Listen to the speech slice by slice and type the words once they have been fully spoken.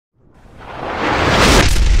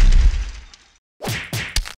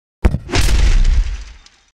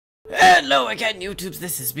Hello again, YouTubes,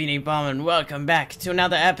 this is BeenieBomb, and welcome back to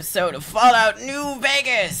another episode of Fallout New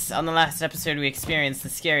Vegas! On the last episode, we experienced the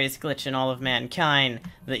scariest glitch in all of mankind,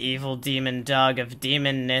 the evil demon dog of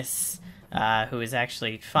demonness, who is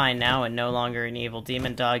actually fine now and no longer an evil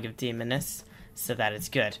demon dog of demonness, so that is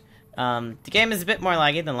good. The game is a bit more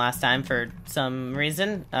laggy than last time for some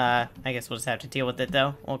reason. I guess we'll just have to deal with it,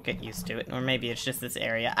 though. We'll get used to it, or maybe it's just this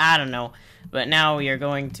area. I don't know. But now we are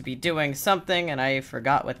going to be doing something, and I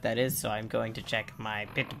forgot what that is, so I'm going to check my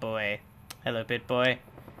BitBoy. Hello, BitBoy.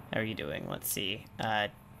 How are you doing? Let's see.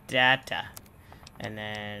 Data. And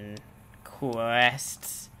then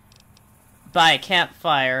quests. Buy a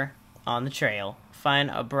campfire on the trail. Find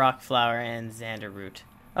a Brock flower and Xander root.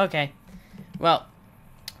 Okay. Well,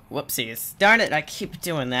 whoopsies. Darn it, I keep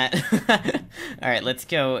doing that. Alright, let's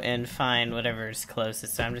go and find whatever's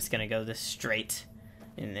closest. So I'm just gonna go this straight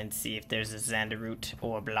and then see if there's a Xander root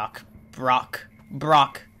or Brock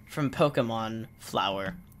from Pokemon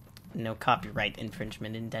flower. No copyright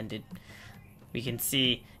infringement intended. We can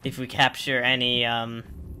see if we capture any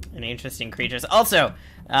interesting creatures. Also,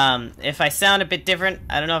 if I sound a bit different,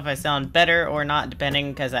 I don't know if I sound better or not,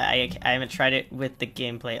 depending, because I haven't tried it with the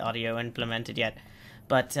gameplay audio implemented yet.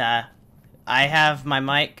 But I have my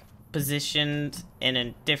mic positioned in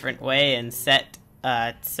a different way and set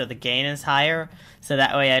so the gain is higher, so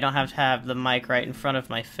that way I don't have to have the mic right in front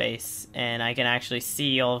of my face, and I can actually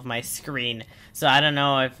see all of my screen. So I don't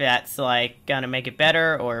know if that's like gonna make it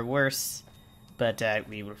better or worse, but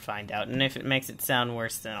we will find out. And if it makes it sound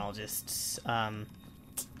worse, then I'll just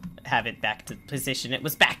have it back to the position it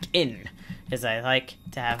was back in, because I like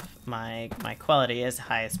to have my quality as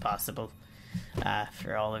high as possible.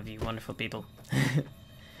 For all of you wonderful people.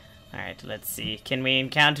 Alright, let's see. Can we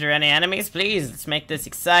encounter any enemies, please? Let's make this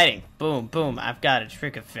exciting. Boom, boom, I've got a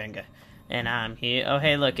trigger finger. And I'm here. Oh,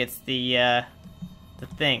 hey, look, it's the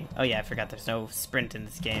thing. Oh, yeah, I forgot there's no sprint in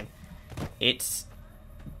this game. It's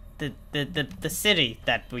the city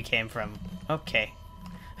that we came from. Okay.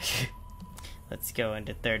 Let's go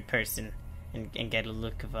into third person and get a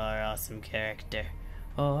look of our awesome character.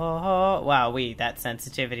 Oh, wow, that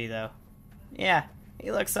sensitivity, though. Yeah,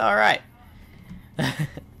 he looks alright.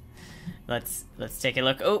 Let's take a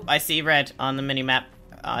look. Oh, I see red on the mini-map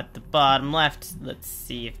at the bottom left. Let's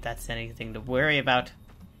see if that's anything to worry about.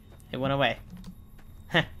 It went away.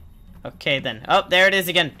 Heh. Okay then. Oh, there it is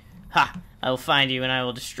again. Ha! I will find you and I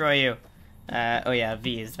will destroy you. Oh yeah,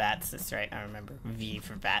 V is VATS. That's right, I remember. V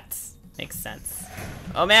for VATS. Makes sense.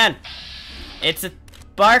 Oh man! It's a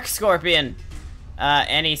bark scorpion!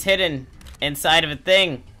 And he's hidden inside of a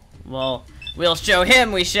thing. Well, we'll show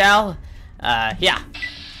him, we shall. Yeah.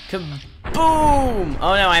 Kaboom! Oh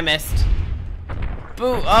no, I missed.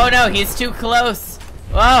 Boo! Oh no, he's too close.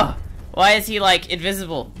 Whoa! Why is he, like,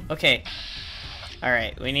 invisible? Okay.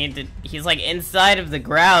 Alright, we need to... He's, like, inside of the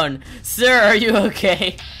ground. Sir, are you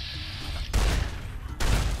okay?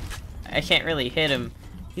 I can't really hit him.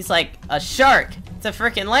 He's like a shark. It's a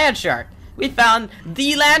freaking land shark. We found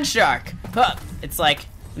the land shark. Huh. It's like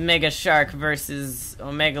Mega Shark versus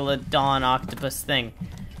Omegalodon octopus thing,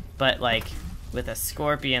 but like with a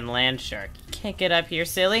scorpion land shark. You can't get up here,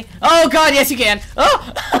 silly. Oh god, yes you can.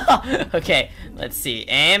 Oh! Okay, let's see.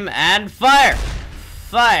 Aim and fire.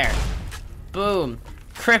 Fire. Boom.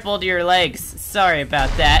 Crippled your legs. Sorry about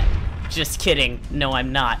that. Just kidding. No,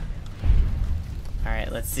 I'm not. Alright,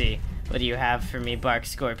 let's see. What do you have for me, Bark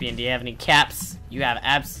Scorpion? Do you have any caps? You have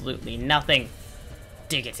absolutely nothing.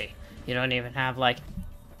 Diggity. You don't even have, like,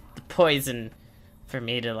 the poison for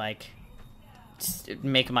me to, like, just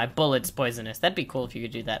make my bullets poisonous. That'd be cool if you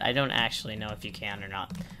could do that. I don't actually know if you can or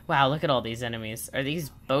not. Wow, look at all these enemies. Are these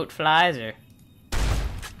boat flies or...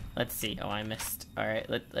 Let's see. Oh, I missed. Alright,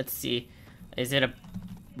 let's see. Is it a...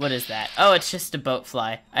 What is that? Oh, it's just a boat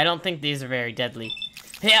fly. I don't think these are very deadly.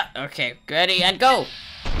 Yeah, okay. Ready, and go!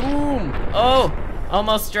 Boom! Oh!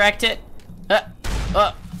 Almost direct hit.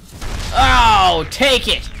 Oh! Take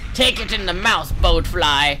it! Take it in the mouth, boat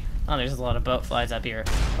fly! Oh, there's a lot of boat flies up here.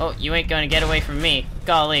 Oh, you ain't gonna get away from me.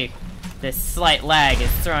 Golly. This slight lag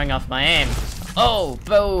is throwing off my aim. Oh!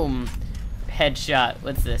 Boom! Headshot.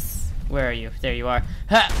 What's this? Where are you? There you are.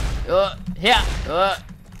 Ha! Yeah!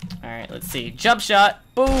 Alright, let's see. Jump shot!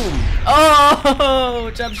 Boom!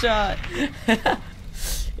 Oh! Jump shot!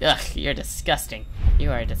 Ugh, you're disgusting.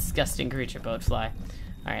 You are a disgusting creature, boatfly.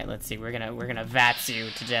 Alright, let's see. We're gonna VATS you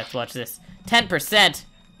to death. Watch this. 10%!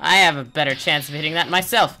 I have a better chance of hitting that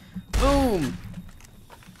myself. Boom!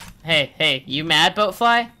 Hey, you mad,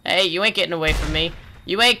 boatfly? Hey, you ain't getting away from me.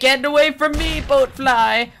 You ain't getting away from me,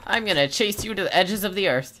 boatfly! I'm gonna chase you to the edges of the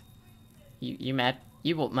earth. You mad?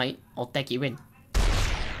 You won't, mate. I'll take you in.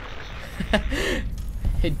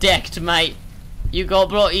 Decked, mate. You got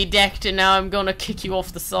bloody decked, and now I'm gonna kick you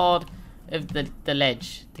off the side of the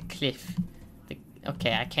ledge, the cliff.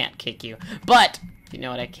 Okay, I can't kick you, but you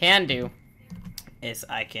know what I can do is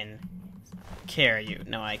I can carry you.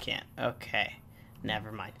 No, I can't. Okay,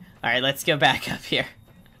 never mind. All right, let's go back up here.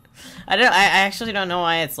 I actually don't know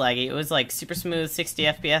why it's laggy. It was like super smooth 60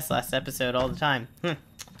 FPS last episode all the time. And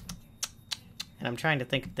I'm trying to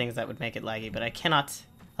think of things that would make it laggy, but I cannot.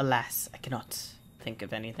 Alas, I cannot think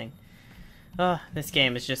of anything. Oh, this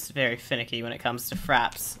game is just very finicky when it comes to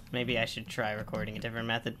fraps. Maybe I should try recording a different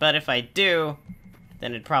method, but if I do,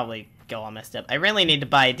 then it'd probably go all messed up. I really need to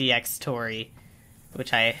buy DX Tori,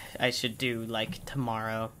 which I should do like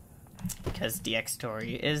tomorrow, because DX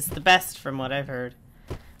Tori is the best from what I've heard.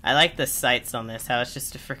 I like the sights on this, how it's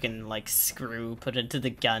just a freaking like screw put into the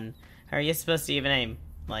gun. How are you supposed to even aim?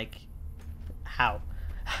 Like, how?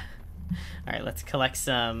 Alright, let's collect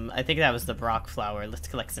some. I think that was the Brock flower. Let's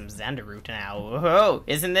collect some Xanderroot now. Whoa!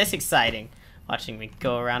 Isn't this exciting? Watching me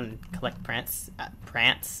go around and collect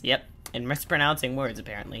prants. Yep. And mispronouncing words,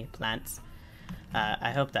 apparently. Plants.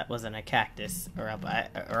 I hope that wasn't a cactus.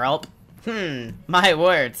 My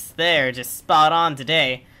words. They're just spot on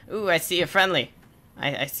today. Ooh, I see a friendly.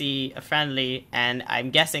 I see a friendly, and I'm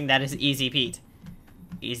guessing that is Easy Pete.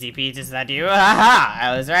 Easy Pete, is that you? Haha!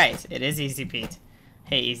 I was right. It is Easy Pete.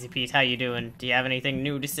 Hey, Easy Pete, how you doing? Do you have anything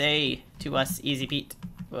new to say to us, Easy Pete?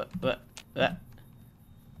 What?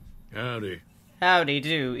 Howdy. Howdy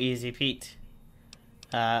do, Easy Pete.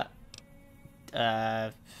 Okay.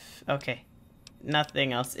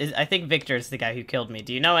 Nothing else. I think Victor's the guy who killed me.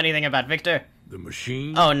 Do you know anything about Victor? The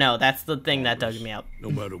machine? Oh, no, that's the thing that dug me out.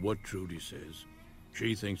 No matter what Trudy says,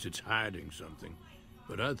 she thinks it's hiding something.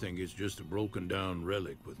 But I think it's just a broken down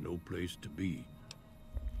relic with no place to be.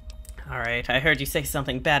 Alright, I heard you say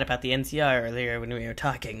something bad about the NCR earlier when we were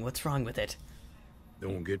talking. What's wrong with it?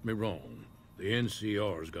 Don't get me wrong. The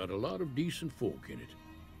NCR's got a lot of decent folk in it.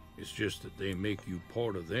 It's just that they make you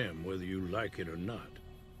part of them whether you like it or not.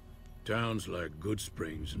 Towns like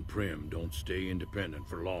Goodsprings and Prim don't stay independent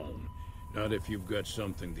for long. Not if you've got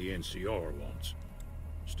something the NCR wants.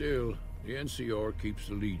 Still, the NCR keeps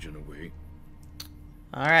the Legion away.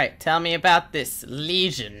 Alright, tell me about this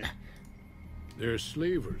Legion. They're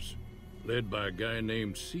slavers, led by a guy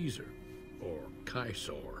named Caesar, or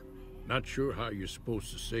Caesar. Not sure how you're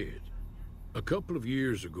supposed to say it. A couple of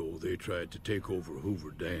years ago, they tried to take over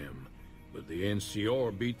Hoover Dam, but the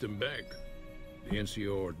NCR beat them back. The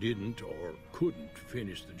NCR didn't or couldn't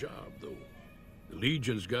finish the job, though. The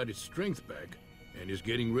Legion's got its strength back and is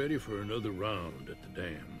getting ready for another round at the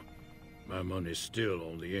dam. My money's still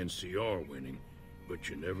on the NCR winning, but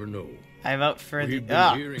you never know. I vote for We've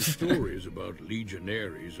been hearing stories about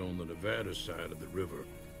legionaries on the Nevada side of the river,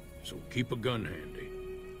 so keep a gun handy.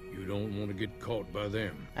 You don't want to get caught by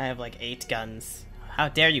them. I have like 8 guns. How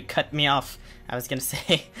dare you cut me off? I was gonna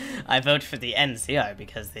say, I vote for the NCR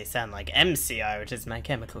because they sound like MCR, which is My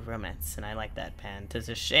Chemical Romance, and I like that band. It's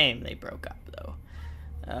a shame they broke up, though.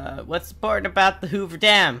 What's important about the Hoover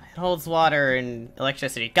Dam? It holds water and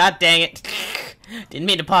electricity. God dang it! Didn't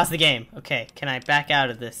mean to pause the game. Okay, can I back out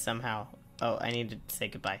of this somehow? Oh, I need to say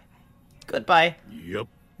goodbye. Goodbye.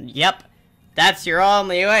 Yep. That's your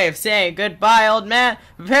only way of saying goodbye, old man.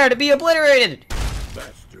 Prepare to be obliterated!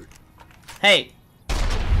 Bastard. Hey.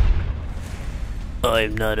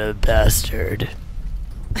 I'm not a bastard.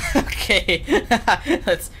 Okay.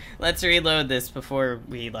 let's reload this before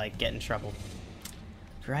we like get in trouble.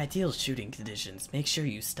 For ideal shooting conditions, make sure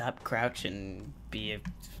you stop, crouch, and be a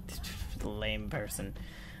lame person.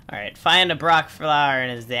 Alright, find a Brock flower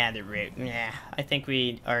and a Xanderroot. Yeah, I think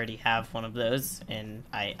we already have one of those, and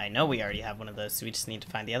I know we already have one of those, so we just need to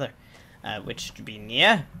find the other. Which should be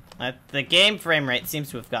Nia. The game frame rate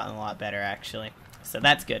seems to have gotten a lot better, actually. So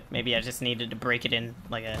that's good. Maybe I just needed to break it in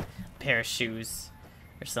like a pair of shoes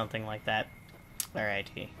or something like that.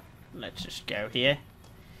 Alrighty, let's just go here.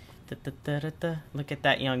 Look at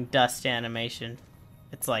that young dust animation.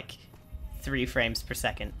 It's like 3 frames per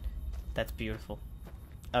second. That's beautiful.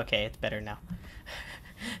 Okay, it's better now.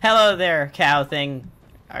 Hello there, cow thing.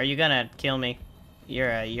 Are you gonna kill me?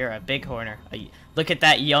 You're a bighorner. Look at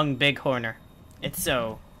that young bighorner. It's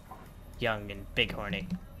so young and bighorny.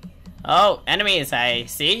 Oh, enemies I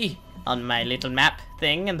see on my little map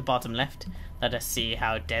thing in the bottom left. Let us see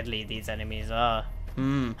how deadly these enemies are.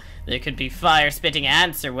 There could be fire-spitting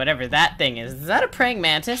ants or whatever that thing is. Is that a praying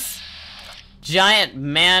mantis? Giant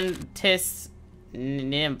mantis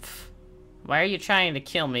nymph. Why are you trying to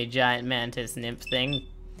kill me, giant mantis nymph thing?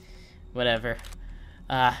 Whatever.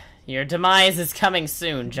 Your demise is coming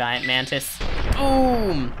soon, giant mantis.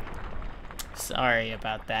 Boom! Sorry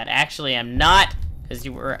about that. Actually, I'm not Because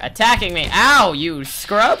you were attacking me. Ow, you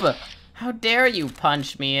scrub! How dare you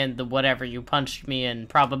punch me in the whatever you punched me in,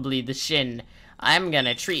 probably the shin. I'm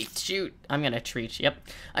gonna teach you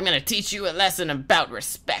a lesson about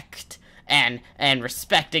respect. And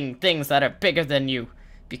respecting things that are bigger than you.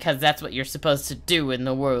 Because that's what you're supposed to do in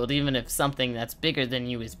the world, even if something that's bigger than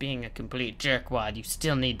you is being a complete jerkwad, you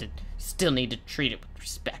still need to treat it with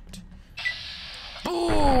respect.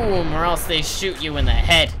 Boom! Or else they shoot you in the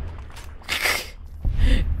head.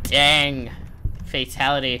 Dang.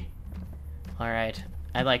 Fatality. Alright.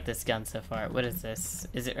 I like this gun so far. What is this?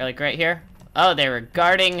 Is it like right here? Oh, they were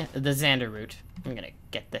guarding the Xander route. I'm gonna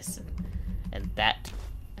get this and that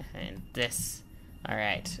and this.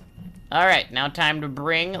 Alright. Alright, now time to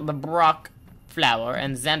bring the Brock flower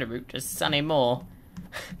and Xander root to Sunny Mole.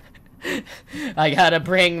 I gotta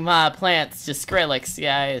bring my plants to Skrillex,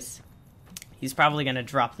 guys. He's probably gonna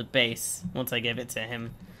drop the base once I give it to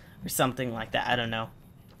him. Or something like that, I don't know.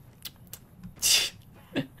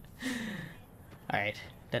 Alright.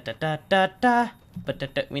 But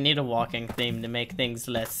we need a walking theme to make things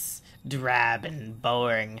less drab and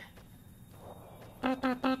boring.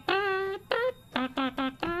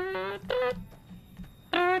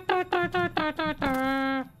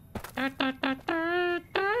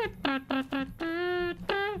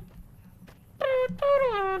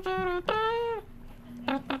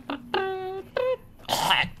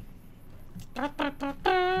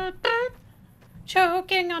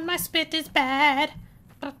 Choking on my spit is bad.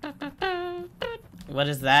 What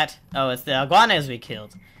is that? Oh, it's the iguanas we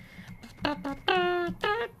killed.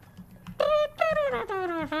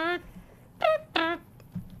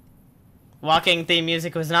 Walking theme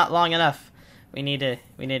music was not long enough. We need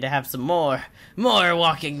to have some more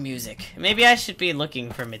walking music. Maybe I should be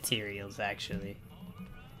looking for materials, actually.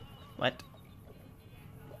 What?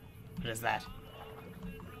 What is that?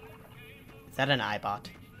 Is that an iBot?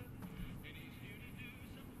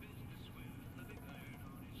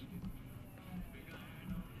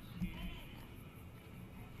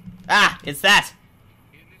 Ah, it's that!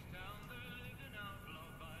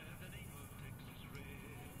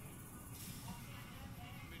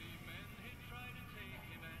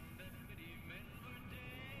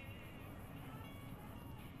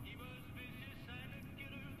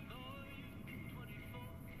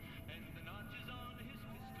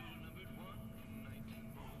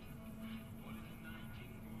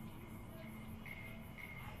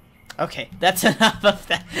 Okay, that's enough of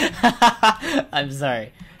that. I'm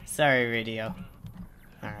sorry. Sorry, radio.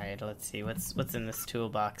 Alright, let's see. What's in this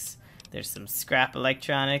toolbox? There's some scrap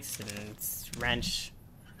electronics and wrench.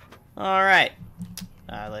 Alright.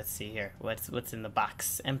 Let's see here. What's in the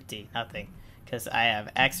box? Empty. Nothing. Because I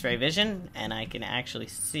have X-ray vision, and I can actually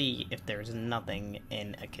see if there's nothing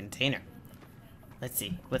in a container. Let's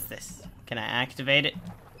see. What's this? Can I activate it?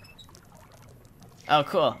 Oh,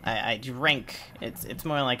 cool. I drink. It's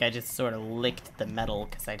more like I just sort of licked the metal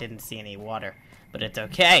because I didn't see any water. But it's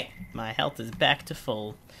okay. My health is back to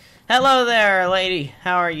full. Hello there, lady.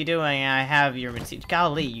 How are you doing? I have your material.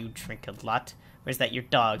 Golly, you drink a lot. Where's that, your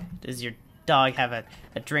dog? Does your dog have a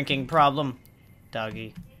drinking problem?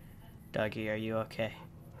 Doggy. Doggy, are you okay?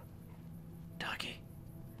 Doggy.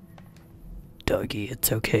 Doggy,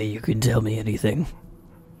 it's okay. You can tell me anything.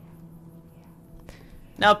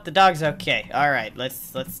 Nope, the dog's okay. Alright,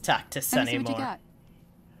 let's talk to Sunny more. What you got.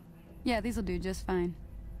 Yeah, these'll do just fine.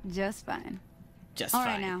 Just fine. Just fine.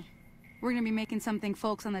 Alright now. We're gonna be making something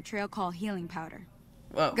folks on the trail call healing powder.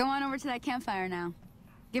 Whoa. Go on over to that campfire now.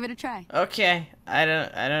 Give it a try. Okay. I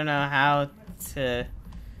don't know how to...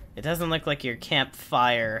 It doesn't look like your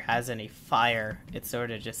campfire has any fire. It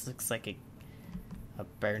sort of just looks like a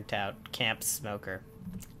burnt out camp smoker.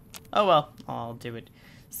 Oh well, I'll do it.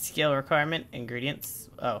 Skill requirement, ingredients.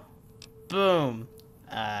 Oh. Boom.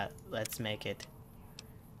 Let's make it.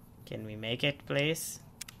 Can we make it, please?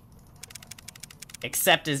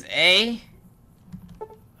 Accept as A.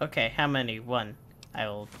 Okay, how many? One. I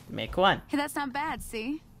will make one. Hey, that's not bad,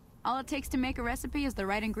 see? All it takes to make a recipe is the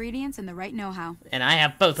right ingredients and the right know-how. And I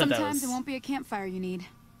have both of those. Sometimes it won't be a campfire you need.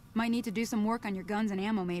 Might need to do some work on your guns and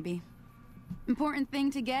ammo, maybe. Important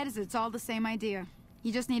thing to get is it's all the same idea.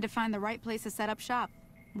 You just need to find the right place to set up shop.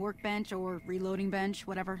 Workbench or reloading bench,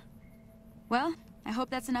 whatever. Well, I hope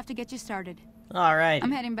that's enough to get you started. Alright.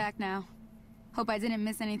 I'm heading back now. Hope I didn't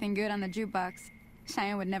miss anything good on the jukebox.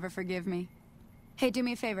 Cheyenne would never forgive me. Hey, do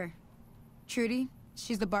me a favor. Trudy,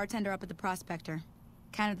 she's the bartender up at the Prospector.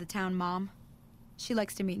 Kind of the town mom. She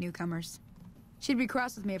likes to meet newcomers. She'd be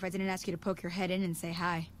cross with me if I didn't ask you to poke your head in and say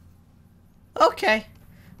hi. Okay.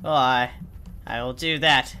 Well, I will do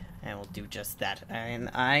that. And we'll do just that. And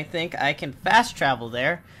I think I can fast travel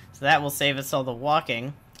there, so that will save us all the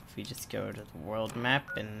walking. If we just go to the world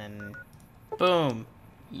map and then... boom!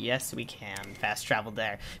 Yes, we can fast travel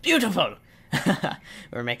there. Beautiful!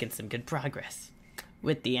 We're making some good progress.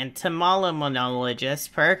 With the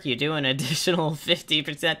Entomologist perk, you do an additional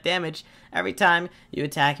 50% damage every time you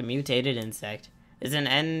attack a mutated insect. Is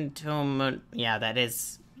an yeah, that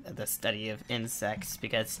is the study of insects,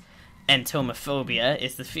 because entomophobia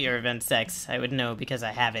is the fear of insects. I would know because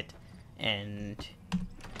I have it. And...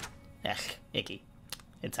 ugh, icky.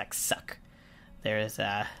 Insects suck. There's,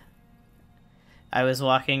 I was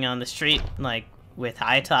walking on the street, like, with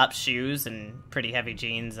high-top shoes and pretty heavy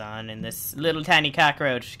jeans on, and this little tiny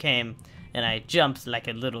cockroach came, and I jumped like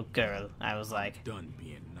a little girl. I was like... done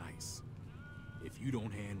being nice. If you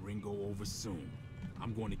don't hand Ringo over soon,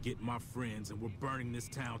 I'm going to get my friends and we're burning this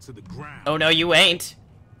town to the ground. Oh no, you ain't!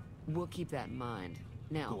 We'll keep that in mind.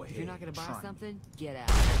 Now, if you're not gonna buy something, get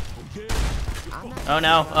out. Okay. Oh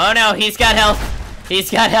no, he's got health!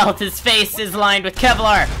 He's got health, his face is lined with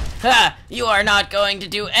Kevlar! Ha! You are not going to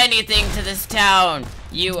do anything to this town!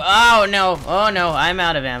 Oh no, I'm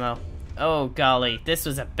out of ammo. Oh golly, this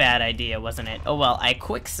was a bad idea, wasn't it? Oh well, I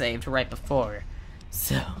quick saved right before.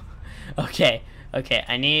 So, okay,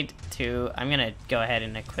 I'm gonna go ahead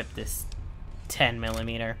and equip this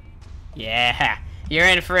 10mm. Yeah, you're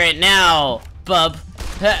in for it now, bub.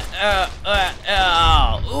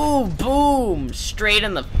 Ooh, boom! Straight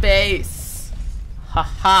in the face.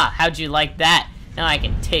 Haha, how'd you like that? Now I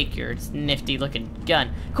can take your nifty looking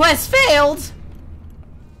gun. Quest failed!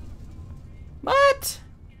 What?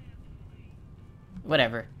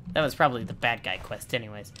 Whatever. That was probably the bad guy quest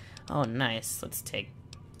anyways. Oh, nice. Let's take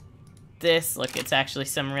this. Look, it's actually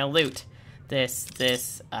some real loot.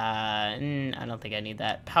 This, I don't think I need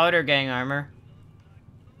that. Powder gang armor.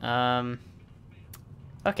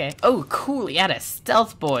 Okay. Oh, cool. He had a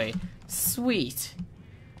stealth boy. Sweet.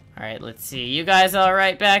 Alright, let's see. You guys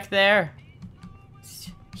alright back there?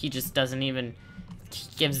 He just doesn't even... he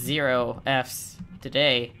gives 0 Fs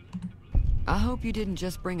today. I hope you didn't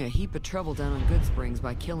just bring a heap of trouble down on Goodsprings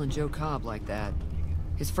by killing Joe Cobb like that.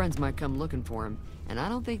 His friends might come looking for him, and I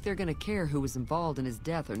don't think they're gonna care who was involved in his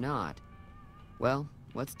death or not. Well,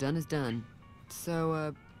 what's done is done.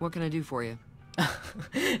 So, what can I do for you?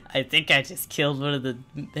 I think I just killed one of the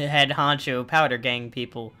head honcho powder gang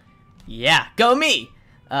people. Yeah, go me!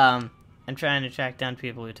 I'm trying to track down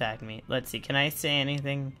people who attacked me. Let's see, can I say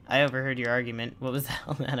anything? I overheard your argument. What was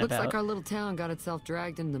all that about? Looks like our little town got itself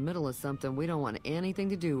dragged in the middle of something we don't want anything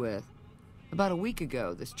to do with. About a week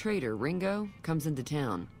ago, this traitor, Ringo, comes into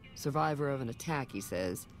town. Survivor of an attack, he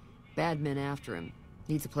says. Bad men after him.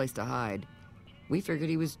 Needs a place to hide. We figured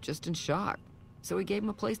he was just in shock, so we gave him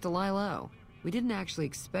a place to lie low. We didn't actually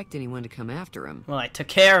expect anyone to come after him. Well, I took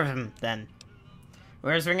care of him, then.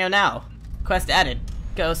 Where's Ringo now? Quest added.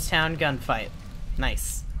 Ghost Town gunfight.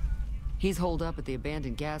 Nice. He's holed up at the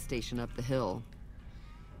abandoned gas station up the hill.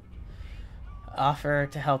 Offer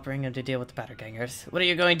to help Ringo to deal with the powder gangers. What are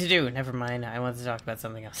you going to do? Never mind, I want to talk about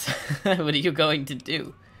something else. What are you going to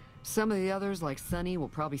do? Some of the others, like Sonny, will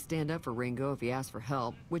probably stand up for Ringo if he asks for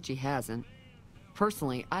help, which he hasn't.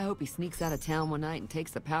 Personally, I hope he sneaks out of town one night and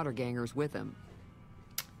takes the powder gangers with him.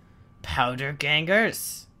 Powder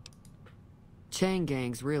gangers? Chain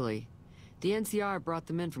gangs, really. The NCR brought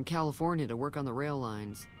them in from California to work on the rail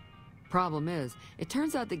lines. Problem is, it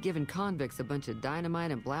turns out that giving convicts a bunch of dynamite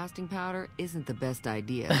and blasting powder isn't the best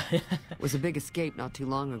idea. It was a big escape not too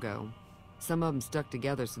long ago. Some of them stuck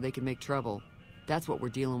together so they could make trouble. That's what we're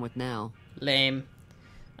dealing with now. Lame.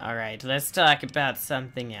 Alright, let's talk about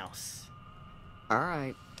something else.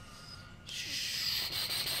 Alright.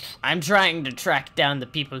 I'm trying to track down the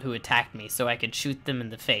people who attacked me so I could shoot them in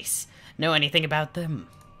the face. Know anything about them?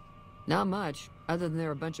 Not much, other than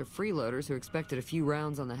they're a bunch of freeloaders who expected a few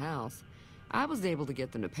rounds on the house. I was able to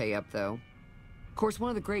get them to pay up, though. Of course, one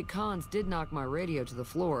of the great cons did knock my radio to the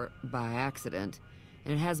floor, by accident,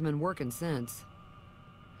 and it hasn't been working since.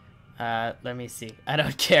 Let me see. I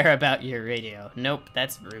don't care about your radio. Nope,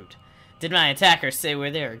 that's rude. Did my attackers say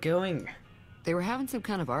where they were going? They were having some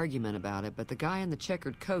kind of argument about it, but the guy in the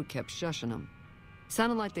checkered coat kept shushing them.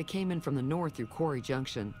 Sounded like they came in from the north through Quarry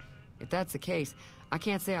Junction. If that's the case, I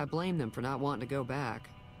can't say I blame them for not wanting to go back.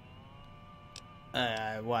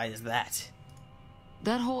 Why is that?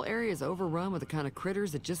 That whole area is overrun with the kind of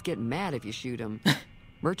critters that just get mad if you shoot them.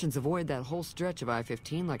 Merchants avoid that whole stretch of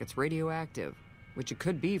I-15 like it's radioactive, which it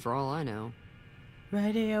could be for all I know.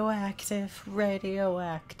 Radioactive,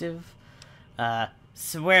 radioactive.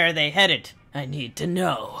 So where are they headed? I need to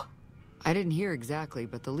know. I didn't hear exactly,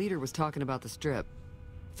 but the leader was talking about the strip.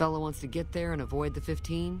 Fella wants to get there and avoid the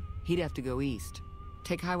 15, he'd have to go east.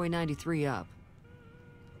 Take Highway 93 up.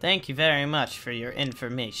 Thank you very much for your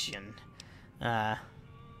information.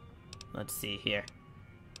 Let's see here.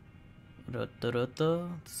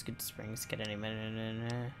 Goodsprings, get any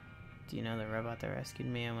minute. Do you know the robot that rescued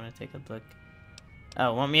me? I want to take a look.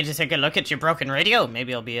 Oh, want me to take a look at your broken radio?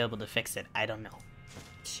 Maybe I'll be able to fix it. I don't know.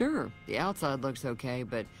 Sure, the outside looks okay,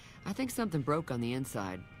 but I think something broke on the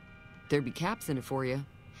inside. There'd be caps in it for you.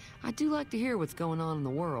 I do like to hear what's going on in the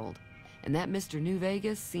world. And that Mr. New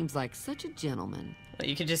Vegas seems like such a gentleman. Well,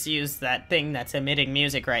 you could just use that thing that's emitting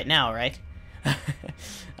music right now, right?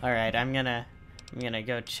 Alright, I'm gonna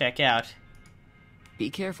go check out.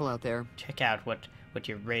 Be careful out there. Check out what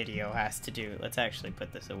your radio has to do. Let's actually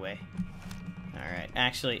put this away. Alright,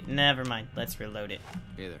 actually, never mind. Let's reload it.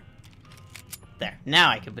 Hey there. There, now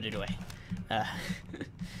I can put it away. Alright,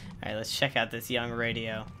 let's check out this young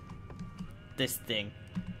radio. This thing.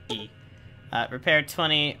 E. Repair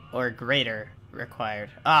 20 or greater required.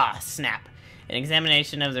 Ah, snap. An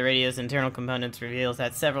examination of the radio's internal components reveals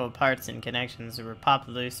that several parts and connections were popped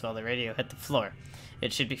loose while the radio hit the floor.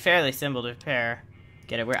 It should be fairly simple to repair.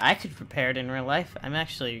 Get it where I could repair it in real life. I'm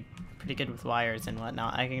actually pretty good with wires and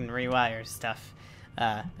whatnot. I can rewire stuff.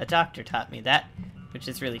 A doctor taught me that, which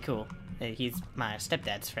is really cool. He's my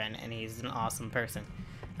stepdad's friend, and he's an awesome person.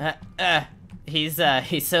 He's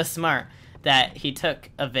so smart that he took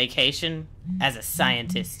a vacation as a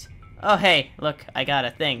scientist. Oh, hey, look, I got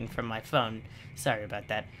a thing from my phone. Sorry about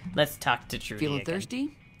that. Let's talk to Trudy Feeling again.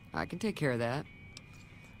 thirsty? I can take care of that.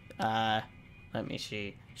 Let me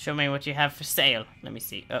see. Show me what you have for sale. Let me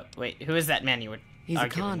see. Oh, wait, who is that man you were He's a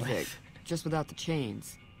arguing convict, with? just without the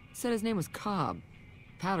chains. Said his name was Cobb.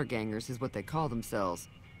 Powder gangers is what they call themselves.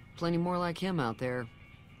 Plenty more like him out there.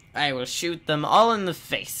 I will shoot them all in the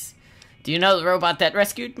face. Do you know the robot that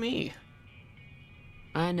rescued me?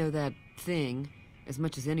 I know that thing as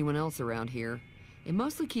much as anyone else around here. It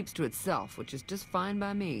mostly keeps to itself, which is just fine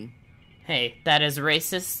by me. Hey, that is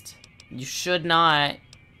racist. You should not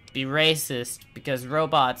be racist because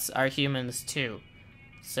robots are humans too.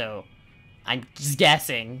 So, I'm just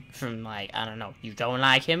guessing from, like, I don't know, you don't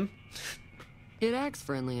like him? It acts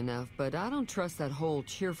friendly enough, but I don't trust that whole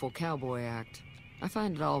cheerful cowboy act. I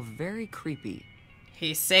find it all very creepy.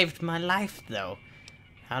 He saved my life, though.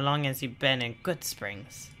 How long has he been in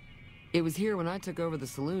Goodsprings? It was here when I took over the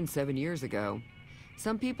saloon 7 years ago.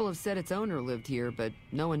 Some people have said its owner lived here, but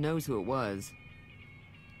no one knows who it was.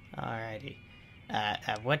 Alrighty.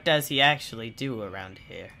 What does he actually do around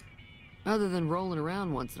here? Other than rolling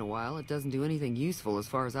around once in a while, it doesn't do anything useful as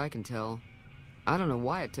far as I can tell. I don't know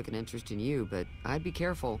why it took an interest in you, but I'd be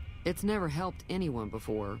careful. It's never helped anyone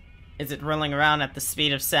before. Is it rolling around at the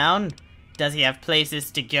speed of sound? Does he have places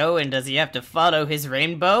to go, and does he have to follow his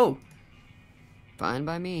rainbow? Fine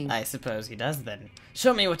by me. I suppose he does, then.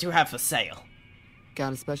 Show me what you have for sale.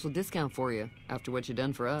 Got a special discount for you, after what you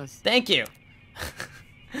done for us. Thank you.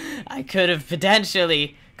 I could have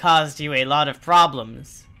potentially caused you a lot of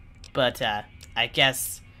problems. But, I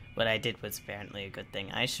guess what I did was apparently a good thing.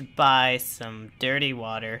 I should buy some dirty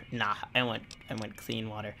water. Nah, I went clean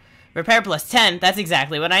water. Repair plus 10, that's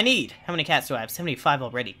exactly what I need. How many caps do I have? 75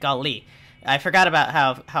 already. Golly. I forgot about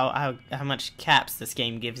how much caps this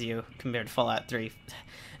game gives you compared to Fallout 3.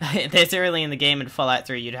 This early in the game in Fallout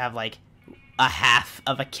 3, you'd have, like, a half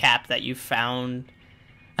of a cap that you found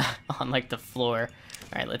on, like, the floor.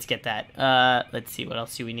 Alright, let's get that. Let's see, what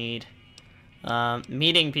else do we need?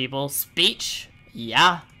 Meeting people. Speech.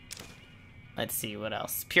 Yeah. Let's see, what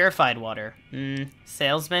else? Purified water.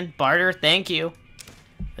 Salesman. Barter. Thank you.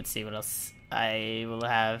 Let's see, what else? I will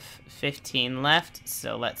have 15 left,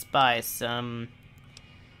 so let's buy some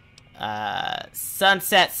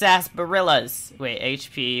Sunset Sarsaparillas. Wait,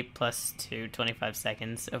 HP plus 2, 25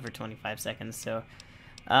 seconds, over 25 seconds, so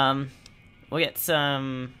we'll get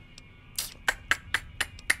some.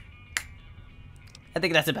 I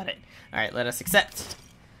think that's about it. Alright, let us accept.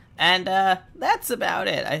 And that's about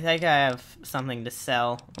it. I think I have something to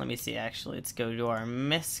sell. Let me see, actually. Let's go to our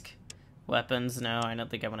MISC. Weapons, no, I don't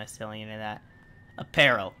think I want to sell any of that.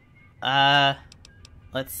 Apparel.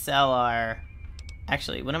 Let's sell our.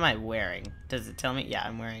 Actually, what am I wearing? Does it tell me? Yeah,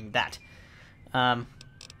 I'm wearing that.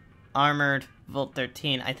 Armored, Volt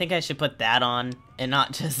 13. I think I should put that on, and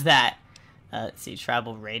not just that. Let's see,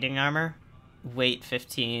 travel rating armor. Weight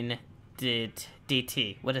 15.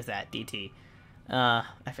 DT. What is that? DT.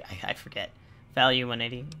 I forget. Value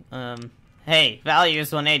 180. Hey, value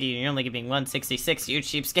is 180, and you're only giving 166, you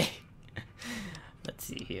cheapskate. Let's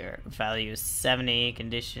see here. Value is 70,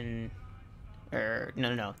 condition,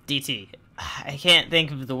 no, DT. I can't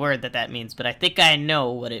think of the word that means, but I think I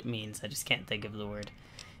know what it means. I just can't think of the word.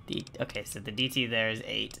 Okay, so the DT there is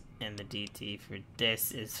 8, and the DT for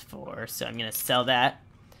this is 4. So I'm gonna sell that.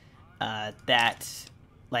 That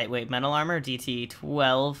lightweight metal armor, DT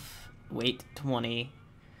 12, weight 20.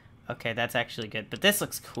 Okay, that's actually good, but this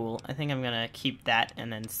looks cool. I think I'm gonna keep that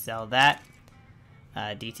and then sell that.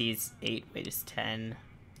 DT is 8, weight is 10.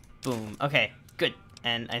 Boom. Okay, good.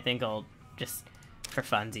 And I think I'll just, for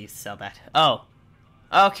funsies, sell that. Oh,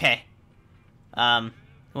 okay.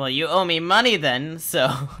 Well, you owe me money then,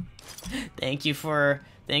 so thank you for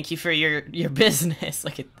your business.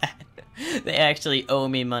 Look at that. They actually owe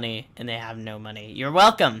me money, and they have no money. You're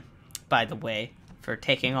welcome, by the way, for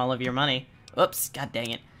taking all of your money. Oops, god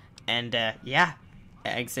dang it. And, yeah,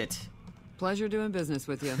 exit. Pleasure doing business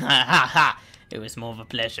with you. Ha ha ha! It was more of a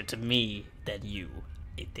pleasure to me than you.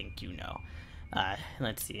 I think you know.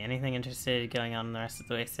 Let's see, anything interested going on in the rest of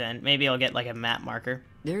the wasteland? Maybe I'll get, like, a map marker.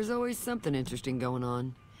 There's always something interesting going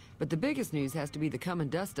on. But the biggest news has to be the come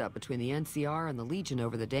and dust up between the NCR and the Legion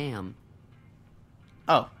over the dam.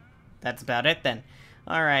 Oh, that's about it then.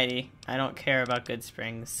 Alrighty, I don't care about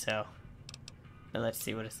Goodsprings, so... But let's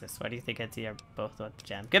see, what is this? Why do you think NCR are both about the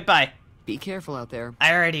jam? Goodbye! Be careful out there.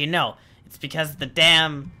 I already know. It's because the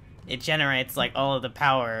dam, it generates, like, all of the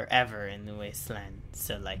power ever in the wasteland.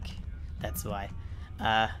 So, like, that's why.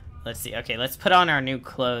 Let's see. Okay, let's put on our new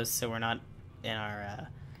clothes so we're not in our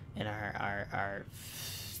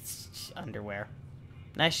underwear.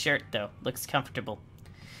 Nice shirt, though. Looks comfortable.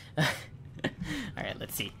 Alright,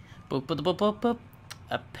 let's see. Boop, boop, boop, boop, boop.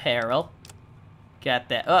 Apparel. Got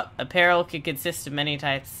that. Oh, apparel could consist of many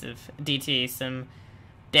types of DT, some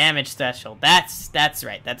damage special. That's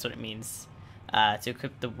right. That's what it means. To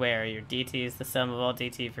equip the wearer, your DT is the sum of all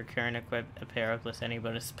DT for current equipped apparel plus any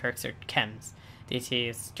bonus perks or chems. DT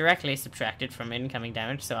is directly subtracted from incoming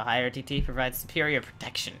damage, so a higher DT provides superior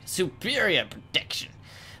protection. Superior protection!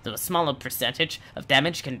 Though a smaller percentage of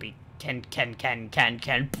damage can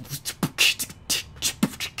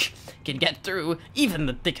get through even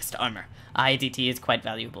the thickest armor. High DT is quite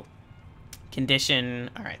valuable. Condition,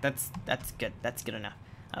 alright, that's good. That's good enough.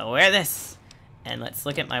 I'll wear this. And let's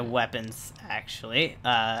look at my weapons, actually.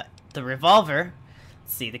 The revolver,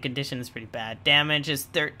 let's see, the condition is pretty bad. Damage is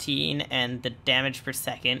 13, and the damage per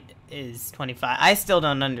second is 25. I still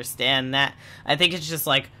don't understand that. I think it's just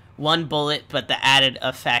like one bullet, but the added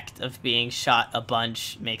effect of being shot a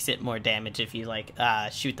bunch makes it more damage if you, like,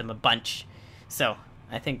 shoot them a bunch. So,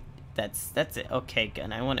 I think that's it. Okay,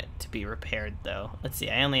 gun. I want it to be repaired, though. Let's see,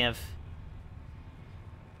 I only have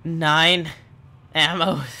 9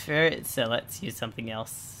 ammo for it, so let's use something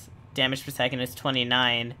else. Damage per second is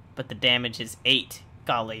 29, but the damage is 8.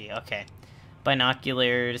 Golly, okay.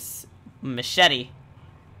 Binoculars, machete,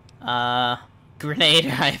 grenade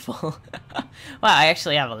rifle. Wow, I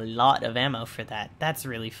actually have a lot of ammo for that. That's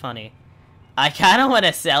really funny. I kind of want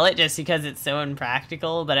to sell it just because it's so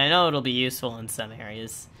impractical, but I know it'll be useful in some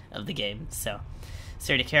areas of the game, so.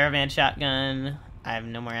 Sturdy caravan shotgun. I have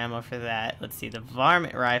no more ammo for that. Let's see, the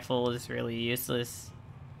varmint rifle is really useless.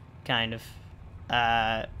 Kind of.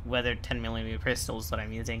 Weathered 10mm pistol is what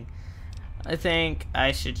I'm using. I think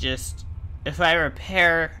I should just... If I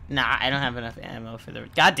repair... Nah, I don't have enough ammo for the...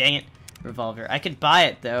 God dang it! Revolver. I could buy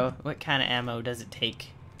it, though. What kind of ammo does it take?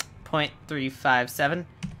 .357?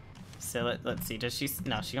 So let's see, does she...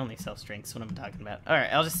 No, she only sells drinks, what I'm talking about.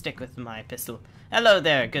 Alright, I'll just stick with my pistol. Hello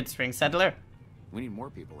there, Goodsprings settler. We need more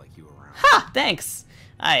people like you around. Ha! Thanks!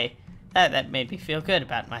 That made me feel good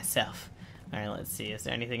about myself. Alright, let's see, is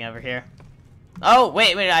there anything over here? Oh,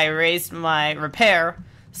 wait, I erased my repair.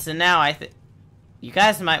 So now you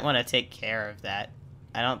guys might want to take care of that.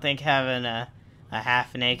 I don't think having a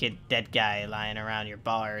half-naked dead guy lying around your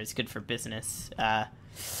bar is good for business.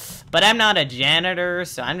 But I'm not a janitor,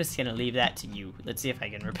 so I'm just gonna leave that to you. Let's see if I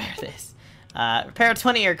can repair this. Repair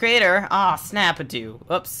 20 or greater. Aw, snap-a-doo.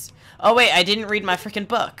 Oops. Oh, wait, I didn't read my freaking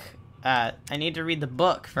book. I need to read the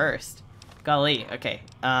book first. Golly, okay.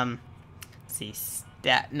 Let's see,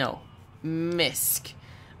 misc.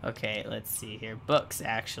 Okay, let's see here. Books,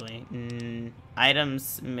 actually.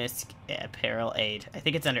 Items, misc, apparel, aid. I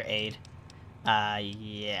think it's under aid.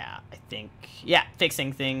 Yeah, I think. Yeah,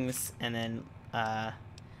 fixing things, and then,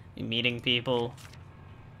 meeting people.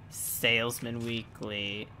 Salesman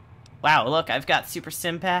weekly. Wow, look, I've got super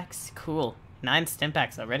stim packs. Cool. 9 stim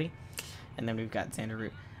packs already. And then we've got Xander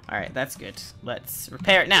Root. Alright, that's good. Let's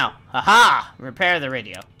repair it now. Haha! Repair the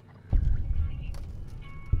radio.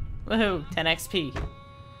 Woohoo! 10 XP.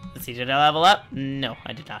 Let's see, did I level up? No,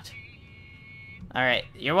 I did not. Alright,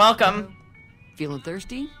 you're welcome. Feeling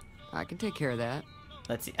thirsty? I can take care of that.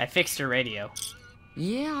 Let's see, I fixed your radio.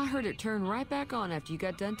 Yeah, I heard it turn right back on after you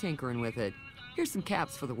got done tinkering with it. Here's some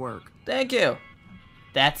caps for the work. Thank you.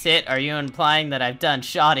 That's it? Are you implying that I've done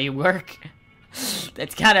shoddy work?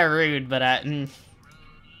 That's kind of rude, but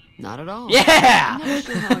Not at all. Yeah! I'm not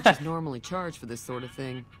sure how much is normally charged for this sort of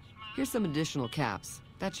thing. Here's some additional caps.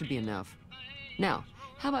 That should be enough. Now,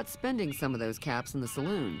 how about spending some of those caps in the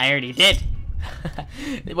saloon? I already did.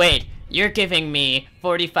 Wait, you're giving me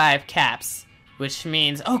 45 caps, which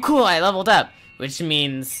means... Oh, cool, I leveled up. Which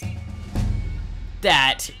means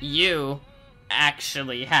that you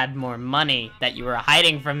actually had more money that you were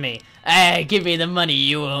hiding from me. Hey, give me the money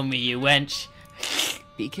you owe me, you wench.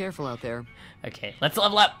 Be careful out there. Okay, let's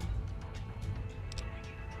level up.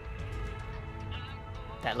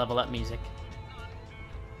 That level up music.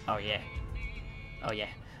 Oh, yeah. Oh, yeah.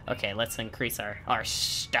 Okay, let's increase our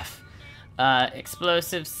stuff.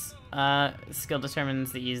 Explosives. Skill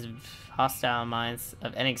determines the use of hostile mines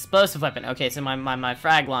of an explosive weapon. Okay, so my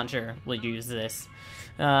frag launcher will use this.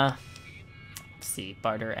 Let's see.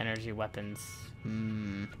 Barter energy weapons.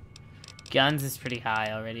 Guns is pretty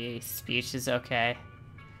high already. Speech is okay.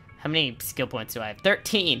 How many skill points do I have?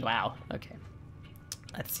 13! Wow. Okay.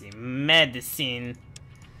 Let's see. Medicine.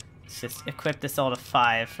 Let's just equip this all to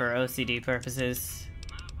 5 for OCD purposes.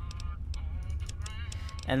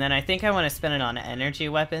 And then I think I want to spend it on energy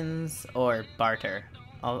weapons or barter.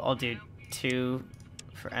 I'll do 2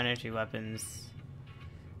 for energy weapons.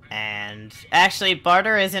 And actually,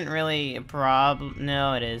 barter isn't really a problem.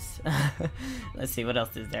 No, it is. Let's see, what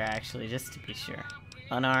else is there actually, just to be sure.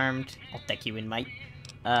 Unarmed. I'll take you in, mate.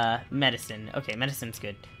 Medicine. Okay, medicine's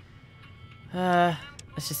good.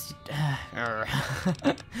 Let's just...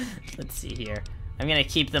 Let's see here. I'm gonna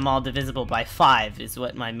keep them all divisible by 5 is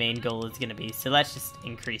what my main goal is gonna be. So let's just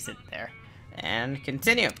increase it there. And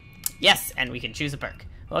continue. Yes, and we can choose a perk.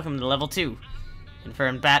 Welcome to level 2.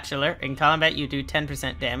 Confirmed Bachelor. In combat, you do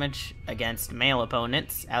 10% damage against male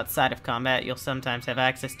opponents. Outside of combat, you'll sometimes have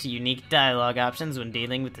access to unique dialogue options when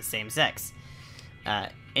dealing with the same sex.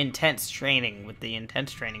 Intense Training. With the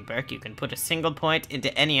Intense Training perk, you can put a single point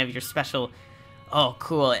into any of your special... Oh,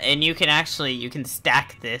 cool. And you can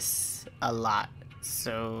stack this a lot.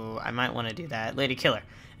 So I might want to do that. Lady Killer.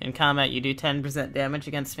 In combat, you do 10% damage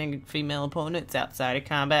against female opponents. Outside of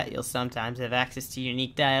combat, you'll sometimes have access to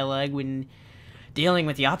unique dialogue when dealing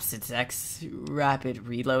with the opposite sex. Rapid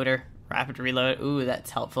Reloader. Rapid Reload. Ooh,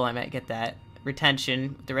 that's helpful. I might get that.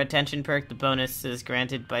 Retention. With the Retention perk, the bonus is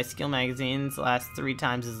granted by skill magazines lasts 3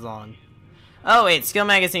 times as long. Oh, wait. Skill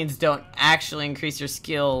magazines don't actually increase your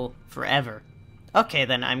skill forever. Okay,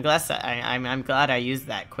 then I'm glad I used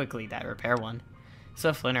that quickly, that repair one.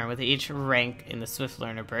 Swift Learner. With each rank in the Swift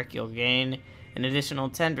Learner perk, you'll gain an additional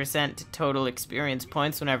 10% to total experience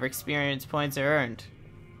points whenever experience points are earned.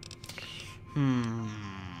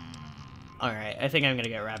 Alright, I think I'm gonna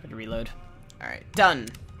get Rapid Reload. Alright, done.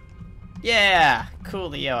 Yeah!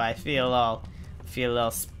 Coolio, I feel all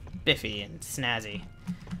spiffy and snazzy.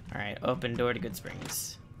 Alright, open door to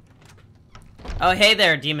Goodsprings. Oh, hey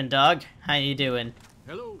there, Demon Dog. How you doing?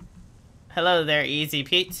 Hello. Hello there, Easy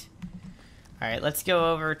Pete. Alright, let's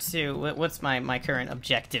go over to... What's my current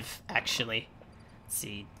objective, actually? Let's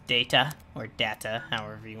see. Data, or data,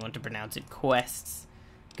 however you want to pronounce it. Quests.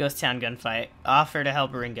 Ghost Town gunfight. Offer to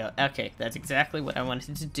help Ringo. Okay, that's exactly what I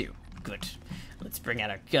wanted to do. Good. Let's bring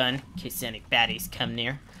out our gun, in case any baddies come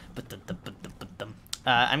near.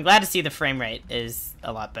 I'm glad to see the frame rate is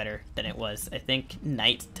a lot better than it was. I think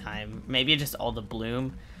nighttime, maybe just all the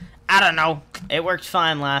bloom. I don't know. It worked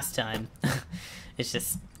fine last time. It's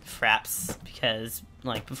just fraps because,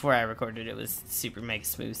 like, before I recorded it was super mega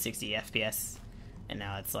smooth 60 FPS, and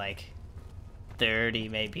now it's like 30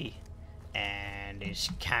 maybe, and it's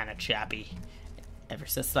kind of choppy ever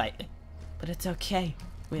so slightly. But it's okay.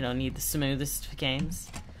 We don't need the smoothest games.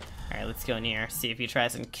 Alright, let's go in here, see if he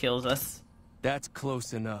tries and kills us. That's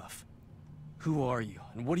close enough. Who are you,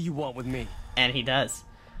 and what do you want with me? And he does.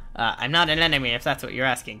 I'm not an enemy, if that's what you're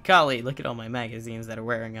asking. Golly, look at all my magazines that are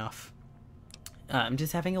wearing off. I'm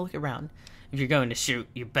just having a look around. If you're going to shoot,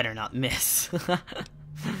 you better not miss.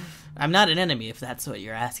 I'm not an enemy, if that's what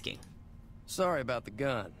you're asking. Sorry about the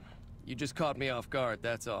gun. You just caught me off guard,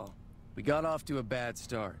 that's all. We got off to a bad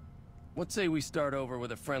start. Let's say we start over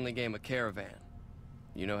with a friendly game of Caravan.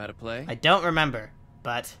 You know how to play? I don't remember,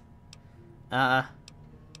 but...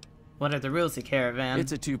 what are the rules of Caravan?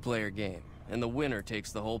 It's a 2-player game, and the winner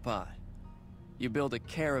takes the whole pie. You build a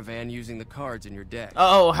caravan using the cards in your deck.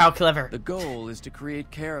 Oh, how clever. The goal is to create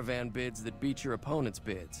caravan bids that beat your opponent's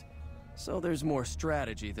bids. So there's more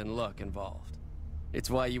strategy than luck involved. It's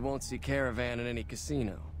why you won't see Caravan in any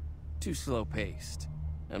casino. Too slow-paced.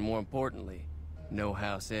 And more importantly, no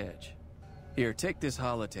house edge. Here, take this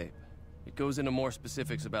holotape. It goes into more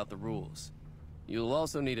specifics about the rules. You'll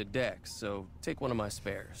also need a deck, so take one of my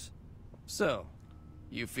spares. So,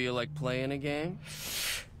 you feel like playing a game?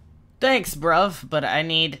 Thanks, bruv, but I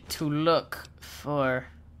need to look for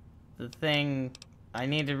the thing. I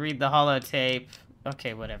need to read the holotape.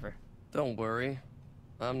 Okay, whatever. Don't worry.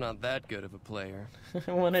 I'm not that good of a player.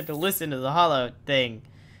 I wanted to listen to the holo thing.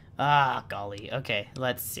 Ah, golly. Okay,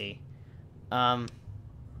 let's see. How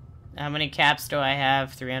many caps do I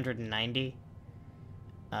have? 390?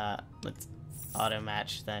 Let's auto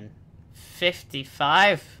match then.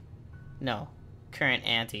 55? No. Current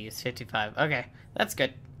ante is 55. Okay, that's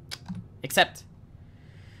good. Accept.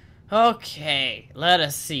 Okay, let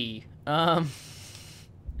us see. I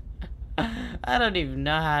don't even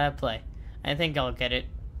know how to play. I think I'll get it.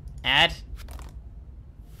 Add.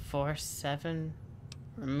 4-7.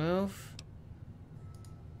 Remove.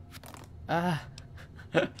 I'm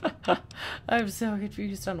so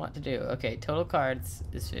confused on what to do. Okay, total cards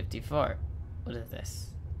is 54. What is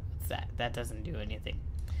this? What's that? That doesn't do anything.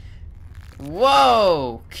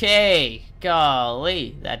 Whoa! Okay,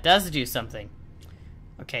 golly, that does do something.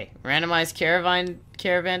 Okay, randomized caravan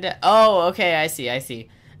deck. Oh, okay, I see.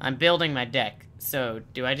 I'm building my deck. So,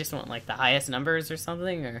 do I just want like the highest numbers or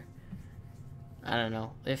something, or I don't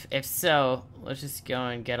know. If so, let's just go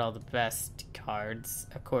and get all the best cards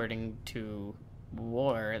according to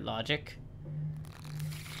war logic.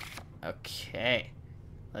 Okay,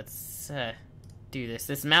 let's do this.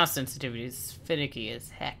 This mouse sensitivity is finicky as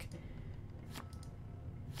heck.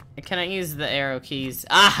 Can I use the arrow keys?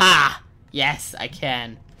 Aha! Yes, I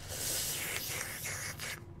can.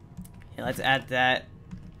 Okay, let's add that.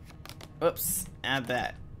 Oops, add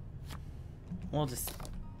that. We'll just...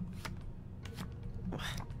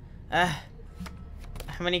 how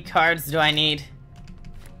many cards do I need?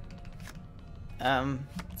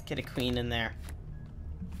 Let's get a queen in there.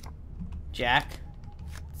 Jack.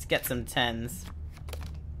 Let's get some 10s.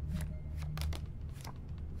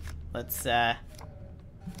 Let's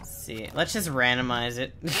see. Let's just randomize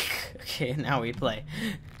it. Okay, now we play.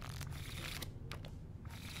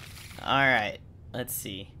 Alright, let's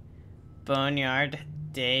see. Boneyard,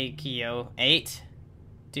 De Kyo, 8.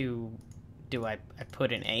 Do I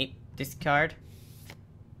put an 8 discard?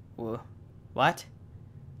 Whoa. What?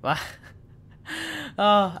 What?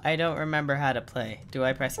 Oh, I don't remember how to play. Do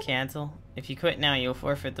I press cancel? If you quit now, you'll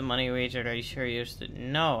forfeit the money wagered. Are you sure you're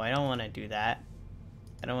No, I don't want to do that.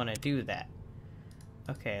 I don't want to do that.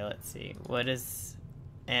 Okay, let's see. What is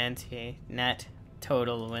net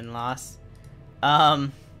total win-loss?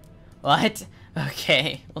 What?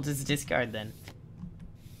 Okay, we'll just discard then.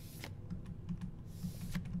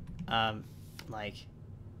 Like,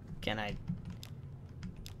 can I...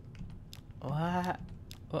 What?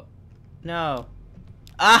 What? No.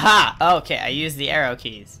 Aha! Okay, I used the arrow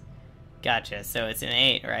keys. Gotcha, so it's an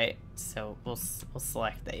 8, right? So we'll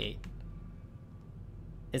select the 8.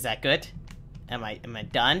 Is that good? Am I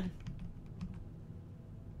done?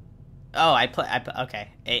 Oh, okay.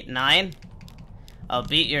 8, 9. I'll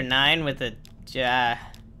beat your 9 with a jack.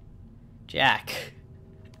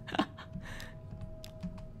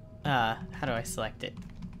 How do I select it?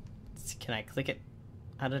 Can I click it?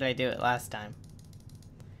 How did I do it last time?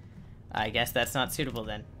 I guess that's not suitable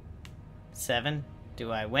then. 7.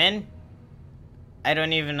 Do I win? I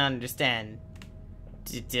don't even understand.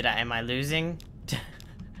 Am I losing?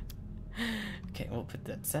 Okay, we'll put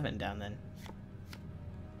that 7 down then.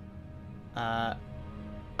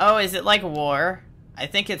 Oh, is it like war? I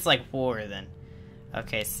think it's like war then.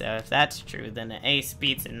 Okay, so if that's true, then an ace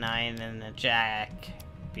beats a 9 and a jack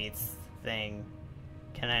beats the thing.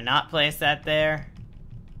 Can I not place that there?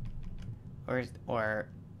 Or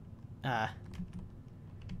I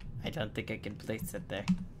don't think I can place it there.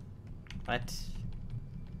 What?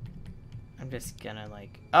 I'm just gonna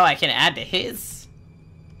like... Oh, I can add to his?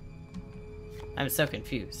 I'm so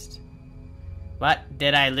confused. What?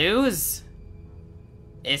 Did I lose?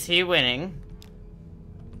 Is he winning?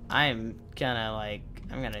 I'm gonna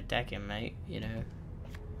deck him, mate, you know.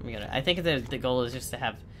 I think the goal is just to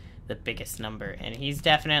have the biggest number, and he's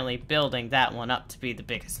definitely building that one up to be the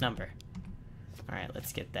biggest number. Alright,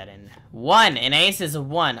 let's get that in. 1! An ace is a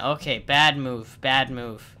 1. Okay, bad move. Bad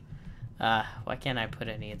move. Why can't I put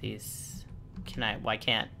any of these? Why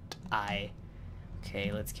can't I?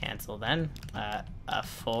 Okay, let's cancel then. A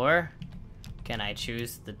 4. Can I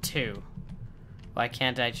choose the 2? Why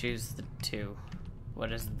can't I choose the 2?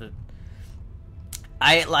 What is the...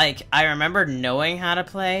 I remember knowing how to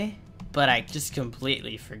play, but I just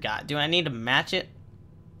completely forgot. Do I need to match it?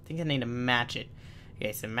 I think I need to match it.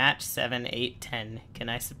 Okay, so match 7, 8, 10. Can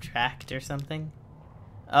I subtract or something?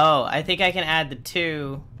 Oh, I think I can add the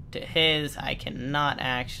 2 to his. I cannot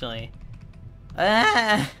actually.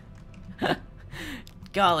 Ah!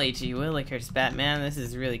 Golly gee willikers, Batman, this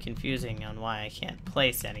is really confusing on why I can't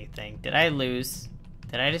place anything. Did I lose?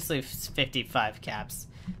 Did I just lose 55 caps?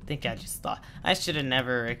 I think I just thought. I should have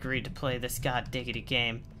never agreed to play this god-diggity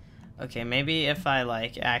game. Okay, maybe if I,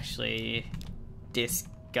 like, actually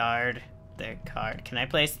discard the card. Can I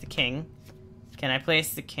place the king? Can I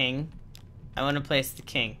place the king? I want to place the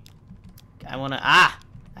king. I want to... Ah!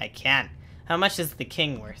 I can. How much is the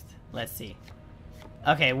king worth? Let's see.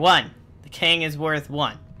 Okay, 1. The king is worth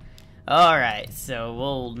 1. Alright, so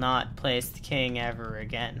we'll not place the king ever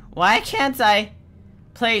again. Why can't I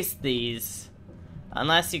place these?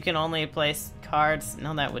 Unless you can only place cards.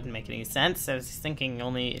 No, that wouldn't make any sense. I was thinking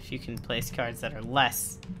only if you can place cards that are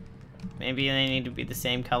less. Maybe they need to be the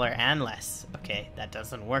same color and less. Okay, that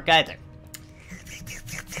doesn't work either.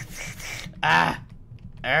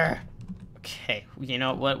 Okay, you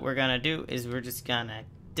know what we're gonna do is we're just gonna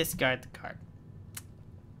discard the card.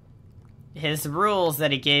 His rules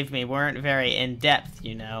that he gave me weren't very in-depth,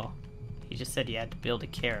 you know. He just said you had to build a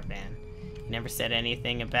caravan. He never said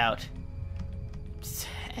anything about...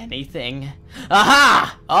 anything.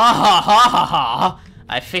 Aha! Oh, ha, ha, ha, ha.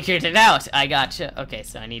 I figured it out. I gotcha. Okay,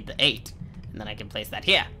 so I need the 8. And then I can place that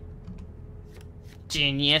here.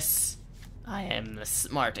 Genius. I am the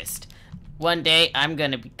smartest. One day, I'm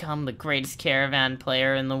gonna become the greatest caravan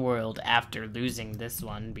player in the world after losing this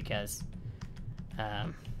one, because...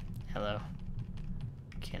 hello.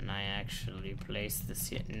 Can I actually place this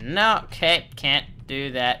here? No, okay, can't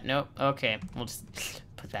do that. Nope, okay, we'll just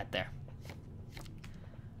put that there.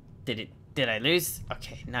 Did I lose?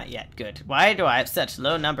 Okay, not yet, good. Why do I have such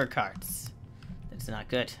low number cards? That's not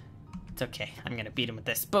good. It's okay, I'm gonna beat him with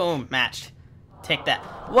this. Boom, matched. Take that.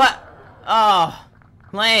 What? Oh,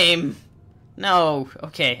 lame. No,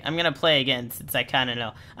 okay, I'm gonna play again since I kinda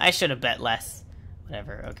know. I should have bet less.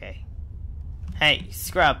 Whatever, okay. Hey,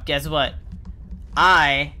 scrub, guess what?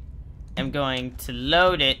 I am going to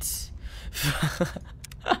load it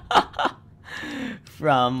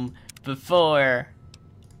from before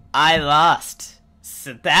I lost.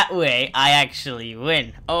 So that way, I actually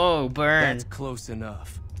win. Oh, burn. That's close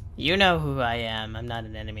enough. You know who I am. I'm not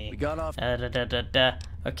an enemy. We got off. Okay.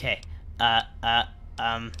 Okay.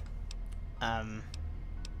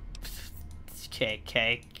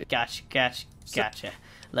 Gotcha.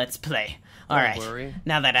 Let's play. Alright.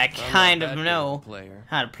 Now that I kind of know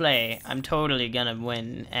how to play, I'm totally gonna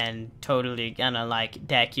win and totally gonna, like,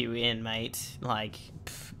 deck you in, mate. Like,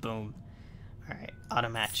 boom. Alright. Auto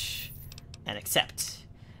match. And accept.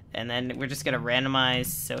 And then we're just gonna randomize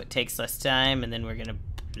so it takes less time, and then we're gonna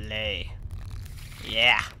play.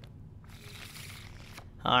 Yeah.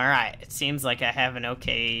 Alright, it seems like I have an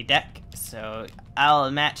okay deck, so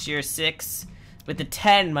I'll match your 6 with a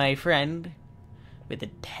 10, my friend. With a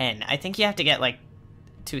 10. I think you have to get, like,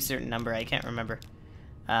 to a certain number, I can't remember.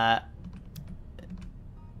 Yeah.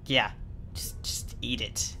 Just eat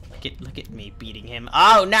it. Look at me beating him.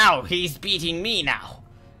 Oh, no! He's beating me now!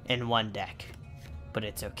 In one deck. But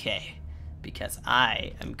it's okay, because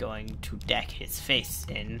I am going to deck his face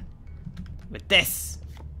in with this.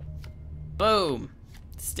 Boom!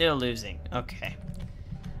 Still losing. Okay.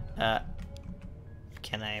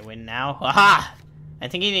 Can I win now? Aha! I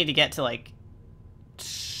think you need to get to, like,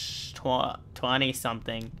 20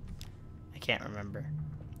 something. I can't remember.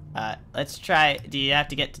 Let's try. Do you have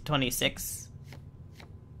to get to 26?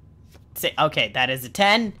 Okay, that is a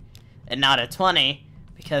 10 and not a 20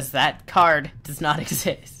 because that card does not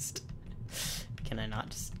exist. Can I not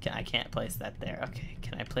just... I can't place that there. Okay,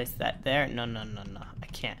 can I place that there? No. I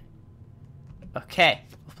can't. Okay,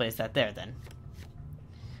 we'll place that there then.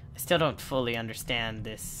 I still don't fully understand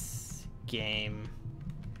this game,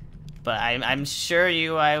 but I'm sure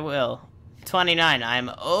I will. 29,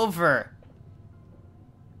 I'm over.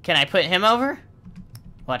 Can I put him over?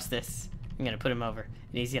 Watch this. I'm gonna put him over.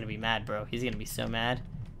 And he's gonna be mad, bro. He's gonna be so mad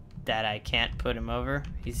that I can't put him over.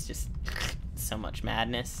 He's just so much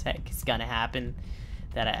madness. Heck, it's gonna happen.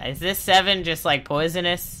 Is this 7 just like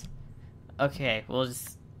poisonous? Okay,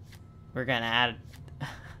 we're gonna add...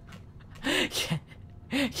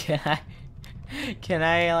 Can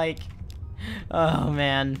I like... Oh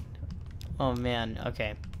man,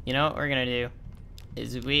 okay. You know what we're gonna do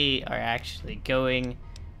is we are actually going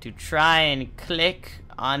to try and click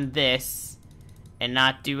on this and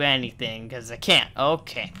not do anything because I can't.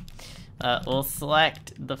 Okay, we'll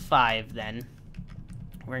select the 5 then.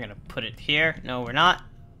 We're gonna put it here. No, we're not.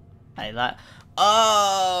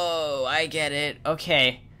 Oh, I get it.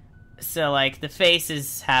 Okay, so like the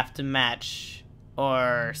faces have to match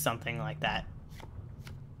or something like that.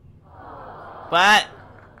 What?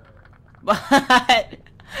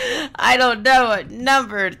 I don't know what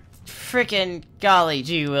number. Frickin' golly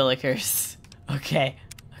gee willikers. Okay.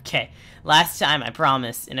 Last time, I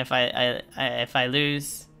promise. And if I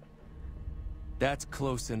lose... That's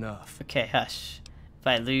close enough. Okay, hush. If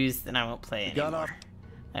I lose, then I won't play anymore.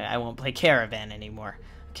 I won't play Caravan anymore.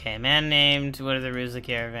 Okay, man named... What are the rules of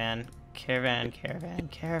Caravan? Caravan.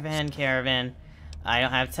 I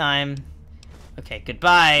don't have time. Okay,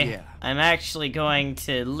 goodbye. Yeah. I'm actually going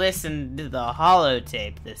to listen to the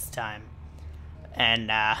holotape this time.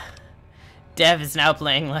 And, Dev is now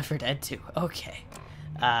playing Left 4 Dead 2. Okay.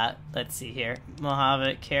 Let's see here.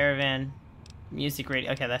 Mojave, Caravan, music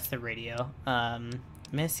radio. Okay, that's the radio.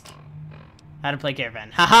 Misk. How to play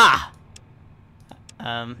Caravan. Haha!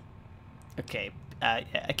 Okay.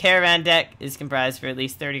 A Caravan deck is comprised for at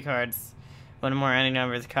least 30 cards. One or more any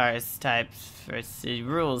number of cards types. First,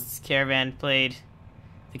 rules. Caravan played.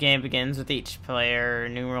 The game begins with each player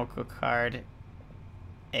numerical card.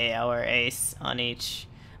 A or ace on each.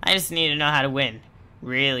 I just need to know how to win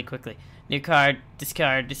really quickly. New card,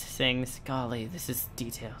 discard things. Golly, this is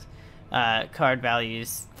detailed. Card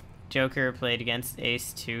values. Joker played against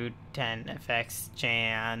ace 2, 10 effects.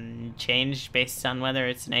 Change based on whether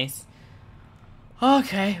it's an ace.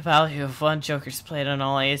 Okay, value of 1. Joker's played on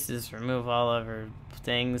all aces. Remove all other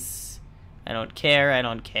things. I don't care.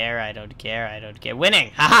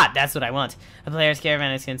 Winning! Haha! That's what I want. A player's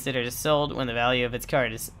Caravan is considered as sold when the value of its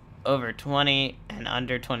card is over 20 and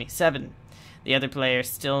under 27. The other player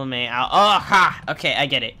still may out. Oh, ha! Okay, I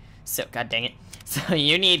get it. So, god dang it. So,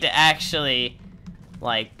 you need to actually,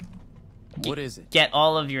 like... What is it? Get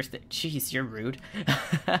all of your... Jeez, you're rude.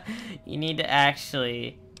 You need to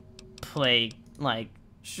actually play, like...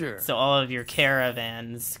 Sure. So, all of your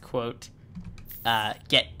caravans, quote,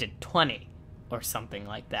 get to 20. Or something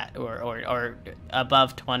like that. Or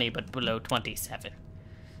above 20, but below 27.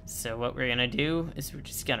 So what we're gonna do is we're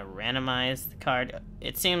just gonna randomize the card.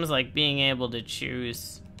 It seems like being able to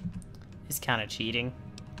choose is kind of cheating,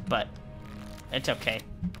 but it's okay.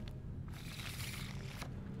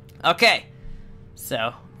 Okay,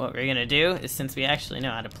 so what we're gonna do is, since we actually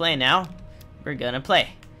know how to play now, we're gonna play.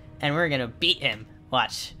 And we're gonna beat him.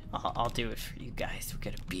 Watch, I'll do it for you guys. We're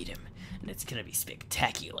gonna beat him, and it's gonna be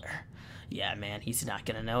spectacular. Yeah, man, he's not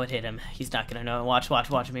gonna know it hit him. He's not gonna know it.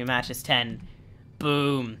 Watch me match his 10.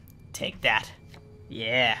 Boom. Take that.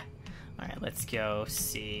 Yeah. Alright, let's go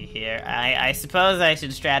see here. I suppose I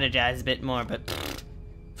should strategize a bit more, but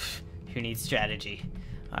who needs strategy?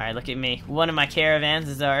 Alright, look at me. One of my caravans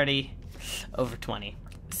is already over 20.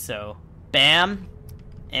 So, bam,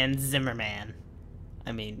 and Zimmerman.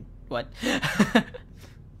 I mean, what?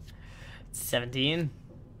 17?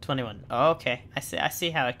 21. Oh, okay. I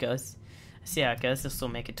see how it goes. This will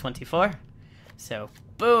make it 24. So,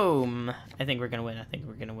 boom! I think we're gonna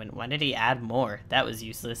win. Why did he add more? That was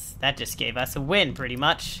useless. That just gave us a win, pretty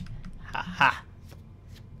much. Ha ha.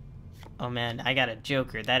 Oh man, I got a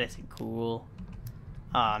Joker. That isn't cool.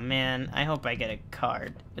 Aw man, I hope I get a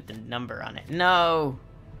card with the number on it. No!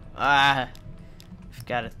 I've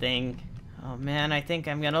got a thing. Oh man, I think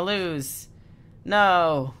I'm gonna lose.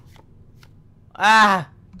 No! I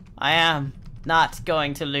am not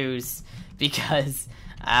going to lose because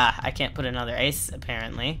I can't put another ace,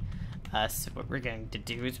 apparently. So what we're going to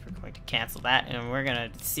do is we're going to cancel that, and we're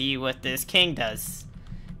going to see what this king does.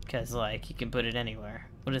 Because, like, you can put it anywhere.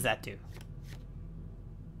 What does that do?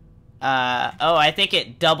 Oh, I think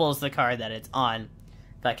it doubles the card that it's on,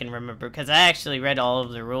 if I can remember. Because I actually read all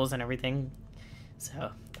of the rules and everything.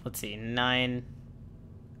 So, let's see. 9.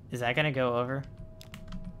 Is that going to go over?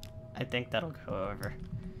 I think that'll go over.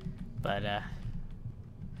 But,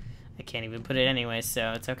 I can't even put it anyway,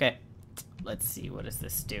 so it's okay. Let's see, what does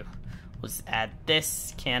this do? We'll just add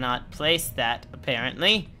this. Cannot place that,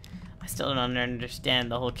 apparently. I still don't understand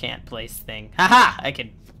the whole can't place thing. Haha! I can...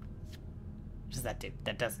 What does that do?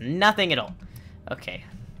 That does nothing at all. Okay.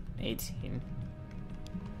 18.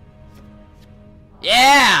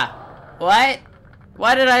 Yeah! What?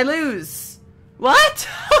 Why did I lose? What?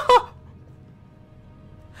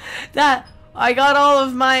 That... I got all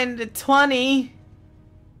of mine to 20.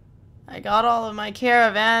 I got all of my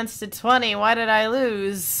caravans to 20. Why did I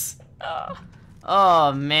lose?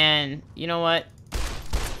 Oh, man. You know what?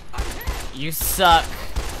 You suck.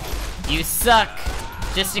 You suck.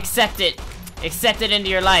 Just accept it. Accept it into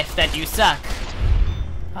your life that you suck.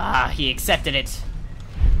 Ah, he accepted it.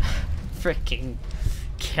 Freaking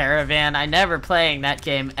Caravan. I'm never playing that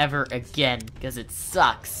game ever again because it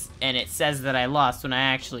sucks. And it says that I lost when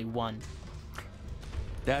I actually won.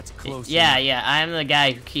 That's close. Yeah, I'm the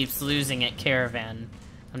guy who keeps losing at Caravan.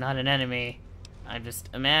 I'm not an enemy. I'm just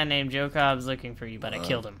a man named Joe Cobb's looking for you, but I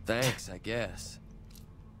killed him. Thanks, I guess.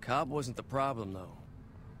 Cobb wasn't the problem, though.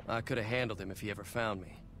 I could have handled him if he ever found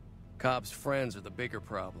me. Cobb's friends are the bigger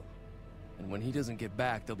problem. And when he doesn't get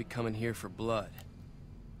back, they'll be coming here for blood.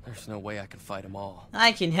 There's no way I can fight them all.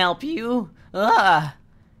 I can help you. Ah.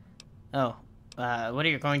 Oh. What are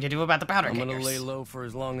you going to do about the powder I'm gonna kegers? lay low for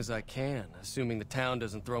as long as I can, assuming the town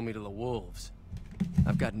doesn't throw me to the wolves.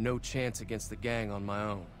 I've got no chance against the gang on my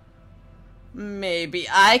own. Maybe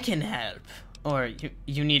I can help. Or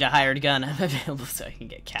you need a hired gun. I'm available so I can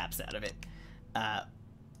get caps out of it.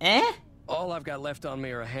 All I've got left on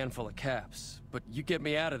me are a handful of caps. But you get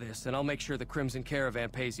me out of this, and I'll make sure the Crimson Caravan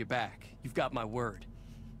pays you back. You've got my word.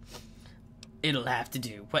 It'll have to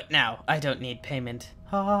do. What now? I don't need payment.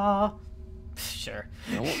 Ah. Sure.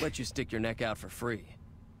 I won't let you stick your neck out for free.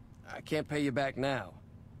 I can't pay you back now,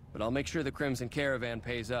 but I'll make sure the Crimson Caravan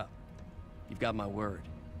pays up. You've got my word.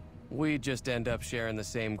 We'd just end up sharing the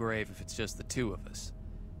same grave if it's just the two of us.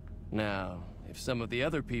 Now, if some of the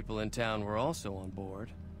other people in town were also on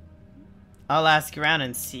board... I'll ask around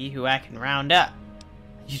and see who I can round up.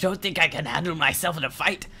 You don't think I can handle myself in a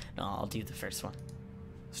fight? No, I'll do the first one.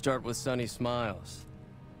 Start with Sunny Smiles.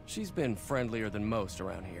 She's been friendlier than most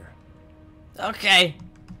around here. Okay.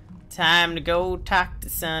 Time to go talk to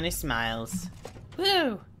Sunny Smiles.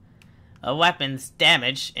 Woo! A weapon's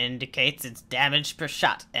damage indicates its damage per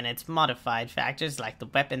shot, and its modified factors like the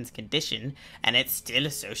weapon's condition and its still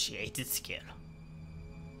associated skill.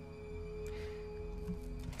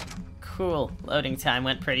 Cool. Loading time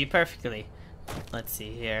went pretty perfectly. Let's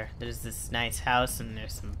see here. There's this nice house, and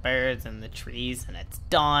there's some birds and the trees, and it's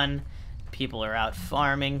dawn. People are out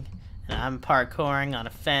farming, and I'm parkouring on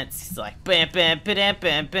a fence. He's like, bam, bam, bam,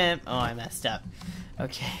 bam, bam. Oh, I messed up.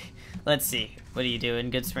 Okay, let's see. What are you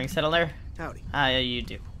doing, Goodsprings settler? Howdy. How you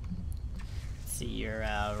do? See, you're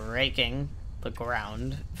raking the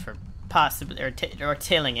ground for or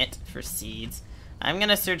tilling it for seeds. I'm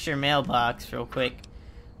gonna search your mailbox real quick.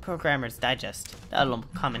 Programmer's Digest. That'll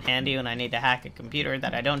come in handy when I need to hack a computer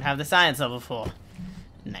that I don't have the science level for.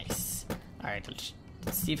 Nice. Alright,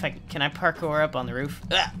 let's see if can I parkour up on the roof?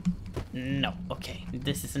 Ah! No. Okay.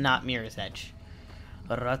 This is not Mirror's Edge.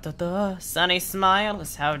 Ra-ta-ta. Sunny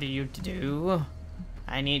Smiles, how do you do?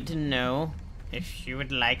 I need to know if you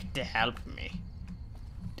would like to help me.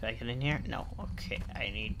 Do I get in here? No. Okay. I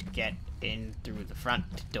need to get in through the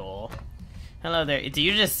front door. Hello there. Do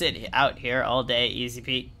you just sit out here all day, Easy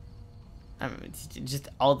Pete? I mean, just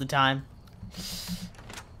all the time?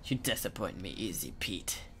 You disappoint me, Easy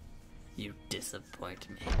Pete. You disappoint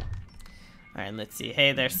me. Alright, let's see.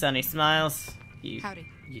 Hey there, Sunny Smiles. Howdy.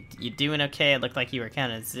 You doing okay? It looked like you were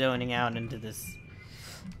kind of zoning out into this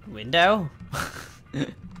window.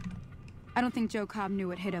 I don't think Joe Cobb knew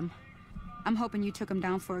what hit him. I'm hoping you took him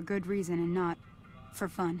down for a good reason and not for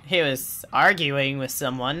fun. He was arguing with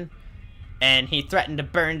someone, and he threatened to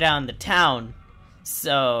burn down the town.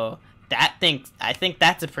 So I think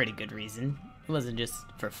that's a pretty good reason. It wasn't just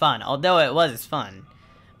for fun, although it was fun.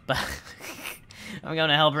 But I'm going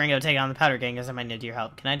to help Ringo take on the Powder Gang because I might need your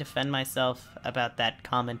help. Can I defend myself about that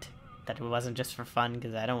comment that it wasn't just for fun?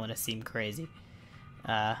 Because I don't want to seem crazy.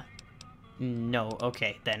 No.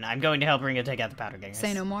 Okay, then I'm going to help Ringo take out the Powder Gang.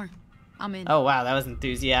 Say no more. I'm in. Oh, wow, that was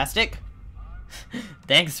enthusiastic.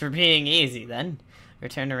 Thanks for being easy, then.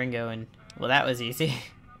 Return to Ringo and... Well, that was easy.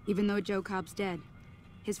 Even though Joe Cobb's dead,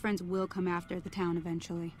 his friends will come after the town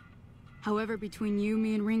eventually. However, between you,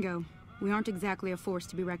 me, and Ringo, we aren't exactly a force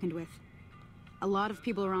to be reckoned with. A lot of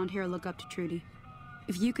people around here look up to Trudy.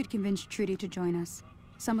 If you could convince Trudy to join us,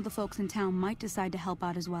 some of the folks in town might decide to help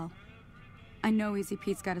out as well. I know Easy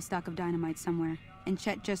Pete's got a stock of dynamite somewhere, and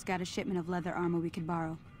Chet just got a shipment of leather armor we could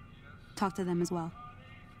borrow. Talk to them as well.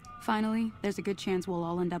 Finally, there's a good chance we'll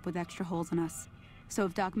all end up with extra holes in us. So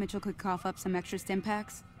if Doc Mitchell could cough up some extra stim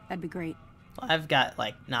packs, that'd be great. Well, I've got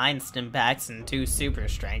like 9 stim packs and 2 super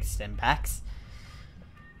strength stim packs.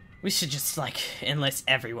 We should just like enlist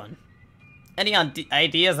everyone. Any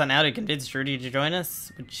ideas on how to convince Trudy to join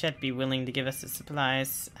us? Would Chet be willing to give us the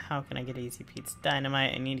supplies? How can I get Easy Pete's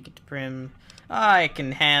dynamite? I need to get to Prim. I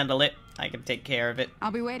can handle it. I can take care of it.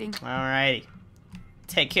 I'll be waiting. Alrighty.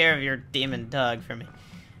 Take care of your demon dog for me.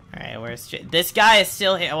 Alright, where's Chet? This guy is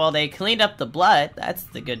still here. Well, they cleaned up the blood. That's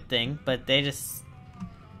the good thing. But they just...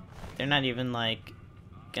 They're not even, like,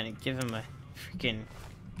 gonna give him a freaking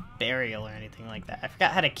burial or anything like that. I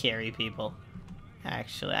forgot how to carry people.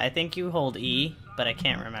 Actually, I think you hold E, but I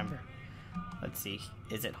can't remember. Let's see.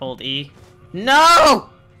 Is it hold E? No!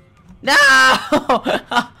 No!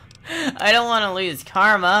 I don't want to lose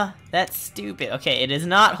karma. That's stupid. Okay, it is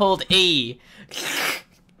not hold E.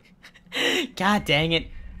 God dang it.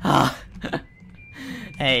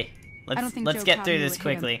 Hey, let's get through this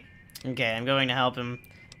quickly. Okay, I'm going to help him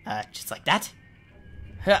Just like that.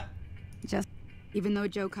 Huh. Just even though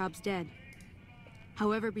Joe Cobb's dead.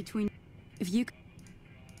 However, if you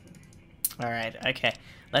Alright, okay.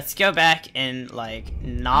 Let's go back and, like,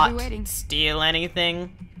 not steal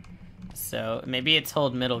anything. So, maybe it's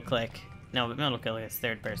hold middle click. No, but middle click is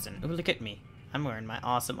third person. Ooh, look at me. I'm wearing my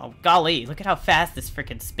awesome... Oh, golly, look at how fast this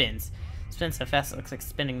frickin' spins. It spins so fast it looks like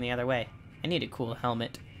spinning the other way. I need a cool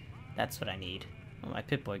helmet. That's what I need. Well, my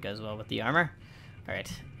Pip-Boy goes well with the armor.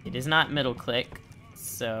 Alright, it is not middle click.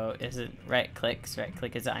 So, is it right click? So right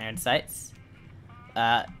click is iron sights.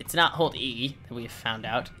 It's not hold E that we've found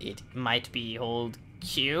out. It might be hold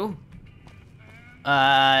Q.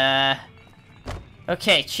 Okay,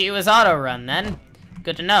 Q is auto run then.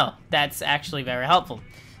 Good to know. That's actually very helpful.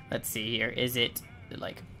 Let's see here. Is it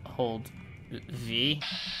like hold V?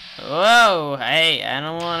 Whoa! Hey, I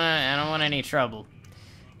don't want any trouble.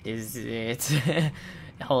 Is it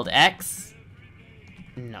hold X?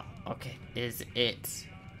 No. Okay. Is it?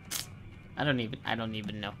 I don't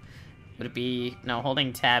even know. Would it be... No,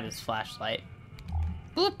 holding tab is flashlight.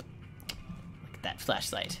 Boop! Look at that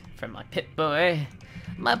flashlight from my Pip-Boy.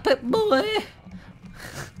 My Pip-Boy!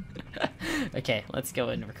 Okay, let's go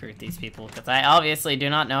and recruit these people, because I obviously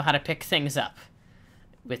do not know how to pick things up.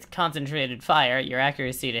 With concentrated fire, your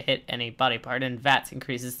accuracy to hit any body part and VATS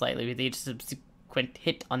increases slightly with each subsequent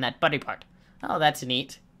hit on that body part. Oh, that's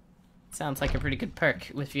neat. Sounds like a pretty good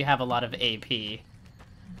perk if you have a lot of AP.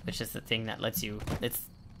 Which is the thing that lets you...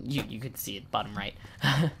 You could see it bottom right.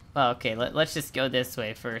 Well, okay, let's just go this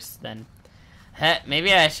way first, then.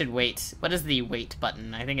 Maybe I should wait. What is the wait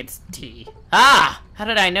button? I think it's T. Ah! How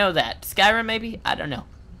did I know that? Skyrim, maybe? I don't know.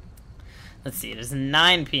 Let's see, it is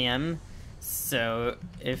 9 p.m. So,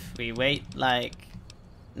 if we wait, like,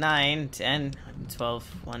 9, 10,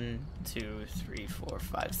 12, 1, 2, 3, 4,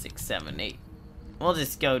 5, 6, 7, 8. We'll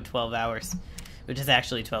just go 12 hours, which is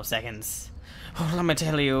actually 12 seconds. Oh, let me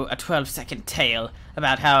tell you a 12-second tale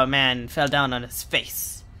about how a man fell down on his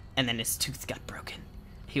face, and then his tooth got broken.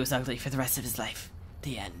 He was ugly for the rest of his life.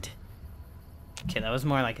 The end. Okay, that was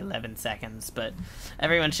more like 11 seconds, but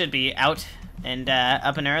everyone should be out and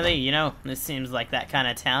up and early. You know, this seems like that kind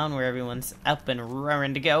of town where everyone's up and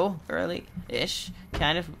raring to go early-ish,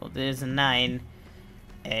 kind of. Well, it is 9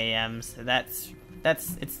 a.m., so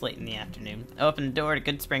it's late in the afternoon. Open the door to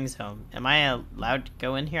Goodsprings home. Am I allowed to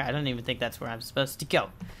go in here? I don't even think that's where I'm supposed to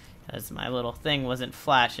go, because my little thing wasn't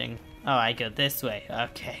flashing. Oh, I go this way.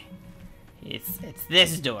 Okay. It's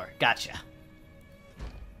this door. Gotcha.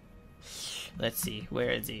 Let's see. Where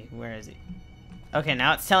is he? Where is he? Okay,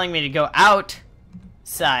 now it's telling me to go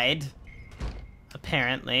outside.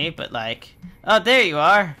 Apparently, but like... Oh, there you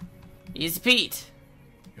are. He's Pete.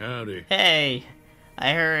 Howdy. Hey.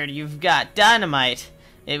 I heard you've got dynamite.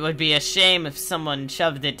 It would be a shame if someone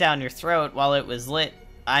shoved it down your throat while it was lit.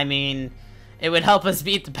 I mean, it would help us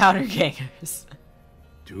beat the powder gangers.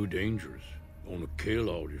 Too dangerous. Gonna kill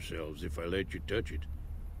all yourselves if I let you touch it.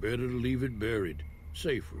 Better to leave it buried.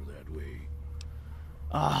 Safer that way.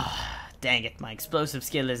 Oh, dang it. My explosive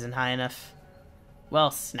skill isn't high enough. Well,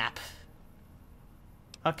 snap.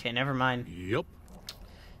 Okay, never mind. Yep.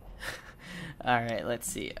 Alright, let's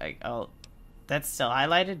see. That's still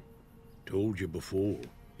highlighted? Told you before.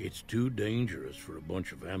 It's too dangerous for a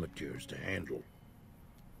bunch of amateurs to handle.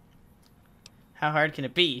 How hard can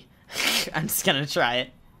it be? I'm just gonna try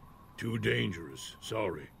it. Too dangerous.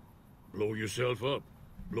 Sorry. Blow yourself up.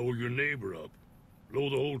 Blow your neighbor up. Blow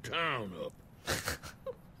the whole town up.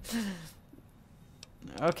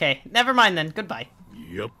 Okay, never mind then. Goodbye.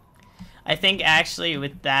 Yep. I think actually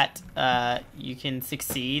with that, you can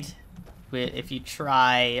succeed if you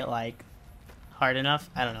try, like, hard enough.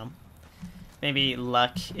 I don't know. Maybe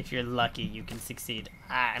luck. If you're lucky, you can succeed.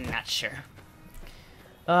 I'm not sure.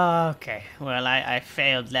 Okay, well, I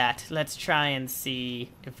failed that. Let's try and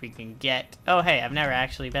see if we can get... Oh, hey, I've never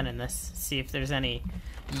actually been in this. See if there's any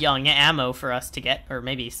young ammo for us to get, or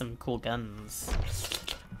maybe some cool guns.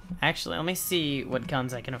 Actually, let me see what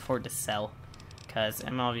guns I can afford to sell, because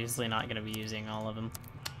I'm obviously not going to be using all of them.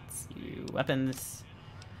 Let's see, weapons.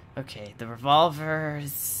 Okay, the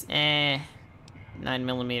revolvers,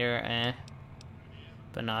 9mm,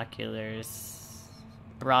 binoculars.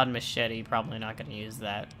 Broad machete, probably not going to use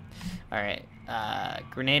that. Alright,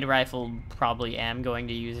 grenade rifle, probably am going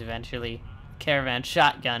to use eventually. Caravan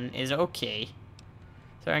shotgun is okay.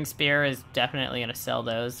 Throwing spear is definitely going to sell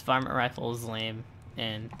those. Varmint rifle is lame,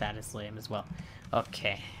 and that is lame as well.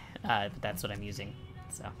 Okay, but that's what I'm using,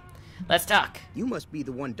 so. Let's talk! You must be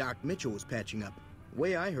the one Doc Mitchell was patching up. The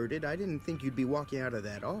way I heard it, I didn't think you'd be walking out of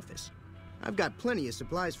that office. I've got plenty of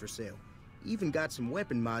supplies for sale. Even got some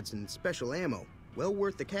weapon mods and special ammo. Well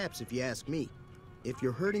worth the caps if you ask me. If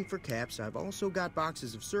you're hurting for caps, I've also got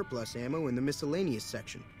boxes of surplus ammo in the miscellaneous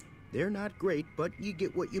section. They're not great, but you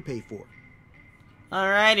get what you pay for.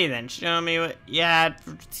 Alrighty then, show me what... Yeah,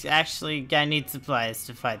 actually, I need supplies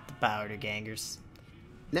to fight the powder gangers.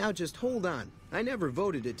 Now just hold on. I never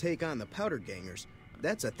voted to take on the powder gangers.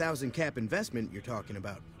 That's a 1,000 cap investment you're talking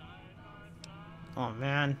about. Oh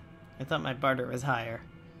man, I thought my barter was higher.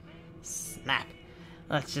 Snap.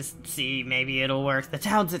 Let's just see, maybe it'll work. The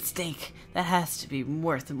town's at stake. That has to be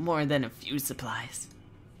worth more than a few supplies.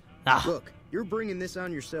 Ah. Look, you're bringing this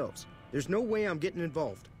on yourselves. There's no way I'm getting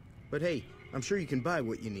involved. But hey, I'm sure you can buy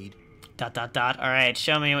what you need. ... Alright,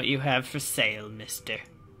 show me what you have for sale, mister.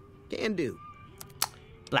 Can do.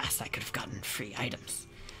 Blast, I could have gotten free items.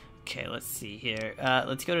 Okay, let's see here.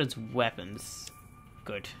 Let's go to his weapons.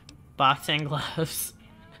 Good. Boxing gloves.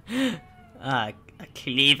 A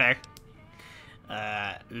cleaver.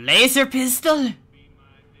 Laser pistol?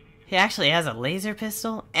 He actually has a laser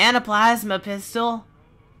pistol and a plasma pistol.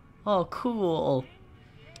 Oh, cool.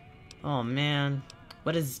 Oh, man.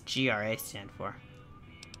 What does GRA stand for?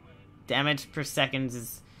 Damage per second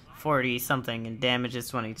is 40 something, and damage is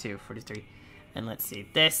 22, 43. And let's see,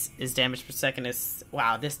 this is damage per second is...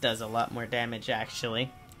 Wow, this does a lot more damage,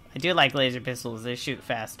 actually. I do like laser pistols, they shoot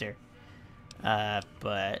faster.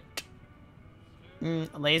 But...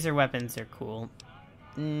 laser weapons are cool.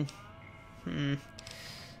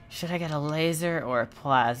 Should I get a laser or a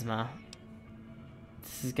plasma?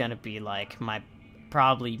 This is gonna be, like, my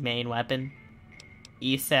probably main weapon.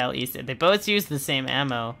 E-cell. They both use the same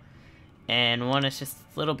ammo, and one is just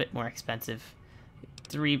a little bit more expensive.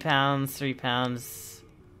 3 pounds, 3 pounds.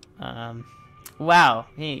 Wow,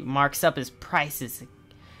 he marks up his prices.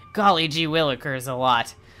 Golly gee willikers a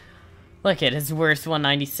lot. Look at it's worth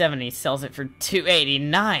 $197. He sells it for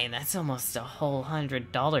 $289. That's almost a whole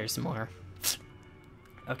 $100 more.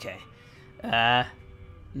 Okay.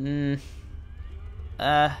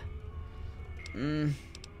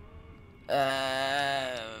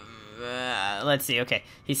 Let's see. Okay,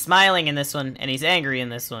 he's smiling in this one, and he's angry in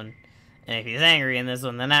this one. And if he's angry in this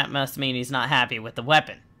one, then that must mean he's not happy with the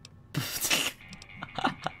weapon.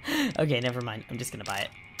 Okay, never mind. I'm just gonna buy it.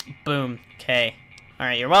 Boom. Okay.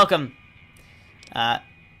 Alright, you're welcome.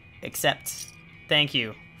 Except, thank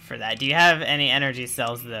you for that. Do you have any energy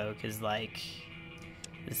cells, though? Because, like,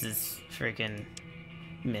 this is freaking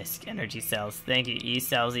misc energy cells. Thank you.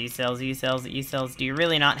 E-cells, E-cells, E-cells, E-cells. Do you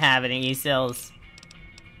really not have any E-cells?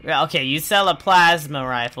 Okay, you sell a plasma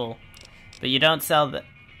rifle, but you don't sell the...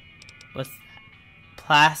 What's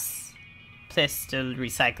that? Pistol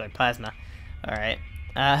recycler. Plasma. Alright.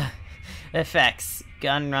 Effects.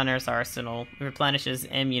 Gun runner's arsenal. Replenishes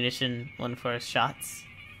ammunition 1/4 shots.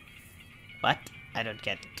 What? I don't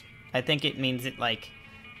get it. I think it means it, like,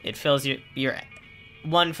 it fills your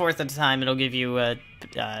 1/4 of the time it'll give you a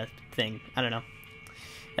thing. I don't know.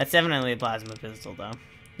 That's definitely a plasma pistol, though.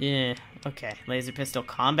 Yeah, okay. Laser pistol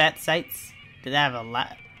combat sights? Do they have a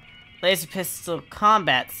lot? Laser pistol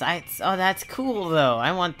combat sights? Oh, that's cool, though.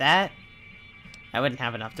 I want that. I wouldn't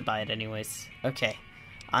have enough to buy it anyways. Okay.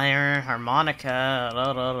 Iron harmonica.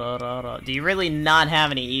 Do you really not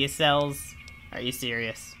have any E-cells? Are you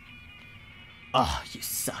serious? Oh, you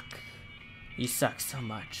suck. You suck so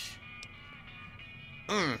much.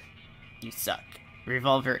 You suck.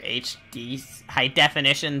 Revolver HD high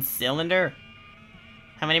definition cylinder?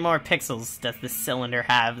 How many more pixels does this cylinder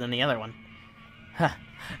have than the other one? Huh.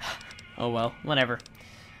 Oh well, whatever.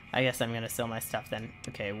 I guess I'm gonna sell my stuff then.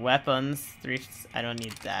 Okay, weapons. 3. I don't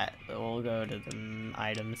need that. We'll go to the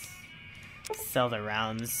items. Sell the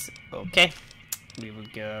rounds. Okay. We will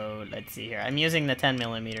go. Let's see here. I'm using the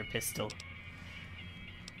 10mm pistol.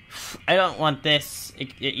 I don't want this.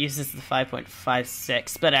 It uses the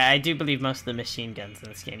 5.56, but I do believe most of the machine guns in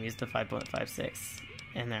this game use the 5.56,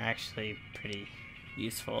 and they're actually pretty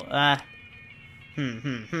useful. No,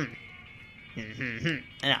 I'm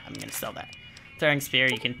gonna sell that. Throwing spear,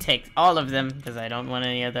 you can take all of them, because I don't want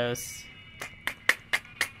any of those.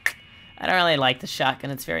 I don't really like the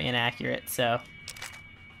shotgun, it's very inaccurate, so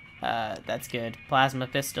that's good. Plasma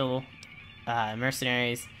pistol,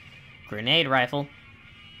 mercenaries, grenade rifle.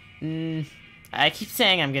 I keep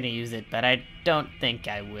saying I'm gonna use it, but I don't think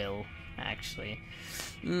I will, actually.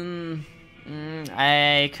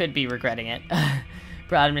 I could be regretting it.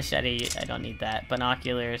 Broad machete, I don't need that.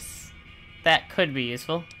 Binoculars, that could be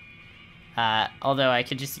useful. Although I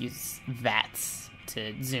could just use VATS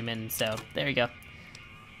to zoom in, so there we go.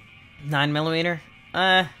 9mm?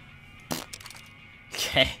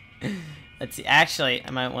 Okay. Let's see. Actually,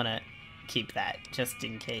 I might want to keep that, just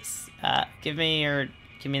in case. Give me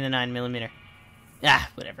the 9mm. Ah,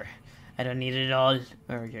 whatever. I don't need it all.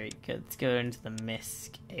 Okay, let's go into the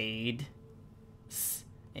misc. AIDS.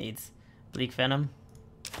 Bleak venom.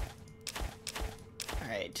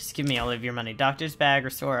 Alright, just give me all of your money. Doctor's bag,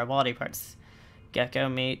 restore body parts. Gecko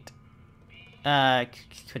meat.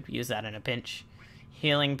 Could use that in a pinch.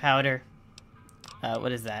 Healing powder.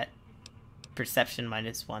 What is that? Perception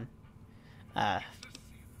 -1. I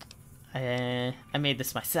made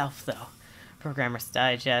this myself, though. Programmer's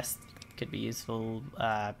Digest. Could be useful.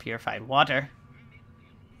 Purified water.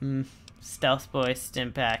 Stealth Boy,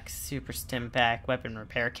 Stim Pack, Super Stim Pack, Weapon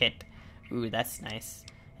Repair Kit. Ooh, that's nice.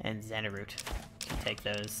 And Xanaroot. Can take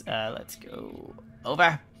those. Let's go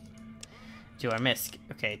over to our misc.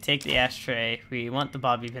 Okay, take the ashtray. We want the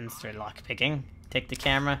bobby pins for lock picking. Take the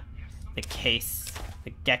camera, the case,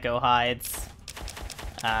 the gecko hides,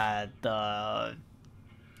 the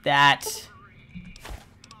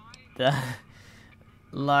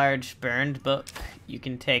large burned book. You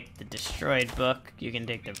can take the destroyed book. You can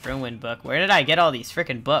take the ruined book. Where did I get all these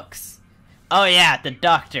frickin' books? Oh yeah, the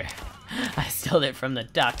doctor. I stole it from the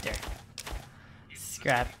doctor.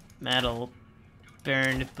 Scrap metal,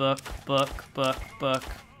 burned book.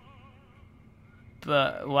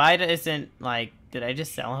 But why isn't, like, did I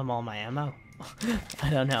just sell him all my ammo? I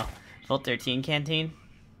don't know. Volt 13 canteen?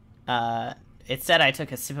 It said I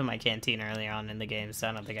took a sip of my canteen earlier on in the game, so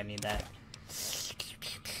I don't think I need that.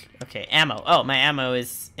 Okay, ammo. Oh, my ammo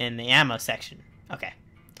is in the ammo section. Okay.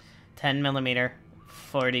 10mm,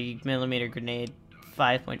 40mm grenade,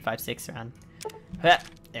 5.56 round.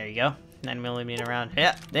 There you go. 9mm round.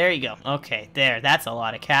 Yeah, there you go. Okay, there. That's a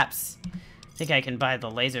lot of caps. I think I can buy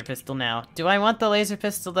the laser pistol now. Do I want the laser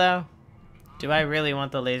pistol, though? Do I really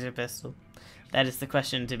want the laser pistol? That is the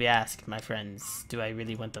question to be asked, my friends. Do I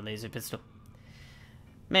really want the laser pistol?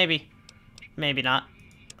 Maybe. Maybe not.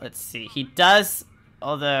 Let's see. He does,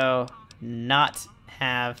 although, not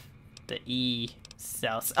have the E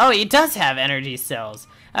cells. Oh, he does have energy cells.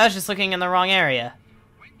 I was just looking in the wrong area.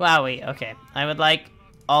 Wowie. Okay. I would like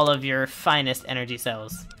all of your finest energy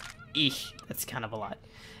cells. Eesh. That's kind of a lot.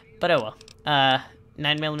 But oh well.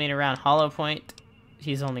 9mm round hollow point.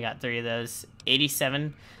 He's only got 3 of those.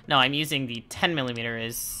 87. No, I'm using the 10mm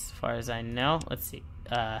as far as I know. Let's see.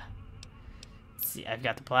 Let's see. I've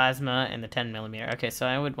got the plasma and the 10mm. Okay, so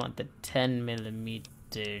I would want the 10mm.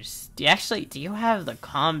 Do you have the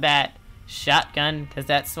combat shotgun? Because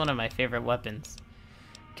that's one of my favorite weapons.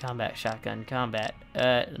 Combat shotgun, combat.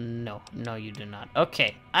 No, you do not.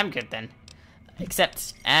 Okay, I'm good then.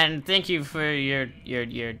 Except, and thank you for your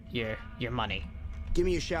money. Give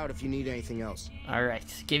me a shout if you need anything else. All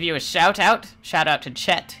right, give you a shout out. Shout out to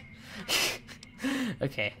Chet.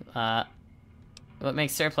 Okay. What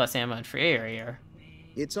makes surplus ammo inferior?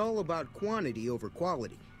 It's all about quantity over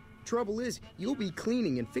quality. Trouble is, you'll be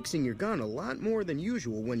cleaning and fixing your gun a lot more than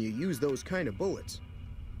usual when you use those kind of bullets.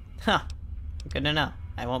 Huh. Good to know.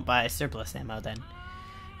 I won't buy surplus ammo then.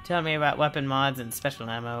 Tell me about weapon mods and special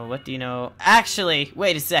ammo. What do you know? Actually,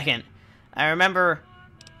 wait a second. I remember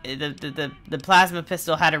the plasma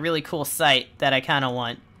pistol had a really cool sight that I kind of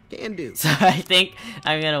want. Can do. So I think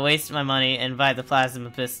I'm gonna waste my money and buy the plasma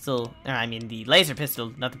pistol, or I mean the laser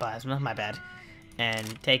pistol, not the plasma, my bad.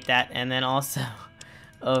 And take that, and then also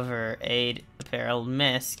over aid apparel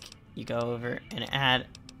misc, you go over and add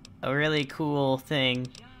a really cool thing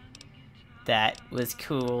that was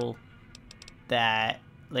cool. That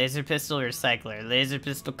laser pistol recycler, laser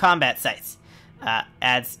pistol combat sights,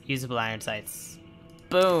 adds usable iron sights.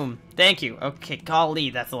 Boom! Thank you. Okay, golly,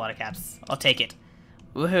 that's a lot of caps. I'll take it.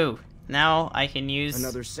 Woohoo! Now I can use...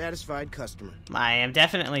 Another satisfied customer. I am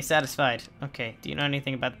definitely satisfied. Okay, do you know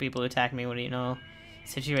anything about the people who attacked me? What do you know?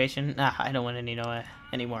 Situation? I don't want to know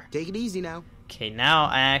anymore. Take it easy now. Okay, now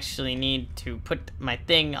I actually need to put my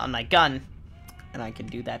thing on my gun. And I can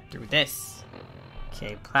do that through this.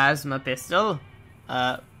 Okay, plasma pistol.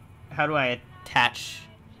 How do I attach...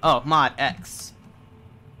 Oh, mod X.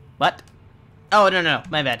 What? Oh, no,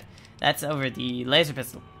 my bad. That's over the laser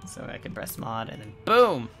pistol. So I can press mod and then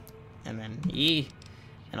boom! And then E.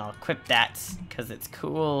 And I'll equip that because it's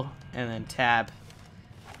cool. And then tab.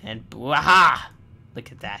 And bwaha!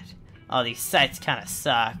 Look at that. All these sights kind of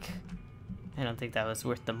suck. I don't think that was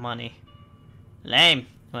worth the money. Lame.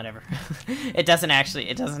 Whatever. It doesn't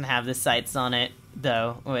have the sights on it,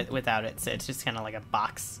 though, without it. So it's just kind of like a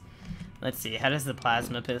box. Let's see. How does the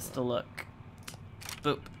plasma pistol look?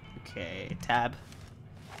 Boop. Okay, tab.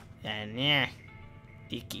 And yeah.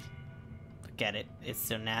 Icky. Look at it. It's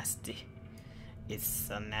so nasty. It's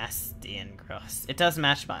so nasty and gross. It does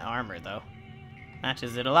match my armor, though.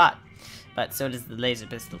 Matches it a lot. But so does the laser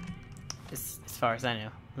pistol. As far as I know.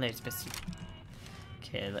 Laser pistol.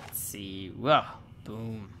 Okay, let's see. Whoa.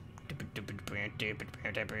 Boom.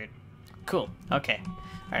 Cool. Okay.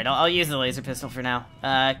 Alright, I'll use the laser pistol for now.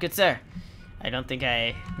 Good sir. I don't think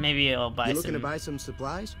maybe I'll buy You looking to buy some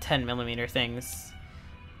supplies? 10mm things.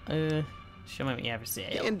 Show me what you ever see.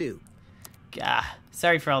 Can do.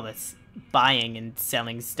 Sorry for all this buying and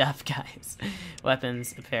selling stuff, guys.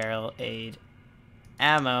 Weapons, apparel, aid,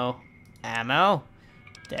 ammo. There,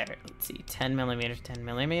 let's see, 10mm,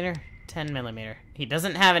 10mm, 10mm. He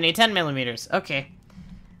doesn't have any 10mm. Okay.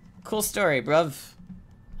 Cool story, bruv.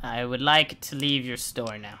 I would like to leave your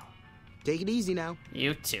store now. Take it easy now.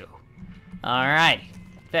 You too. Alright.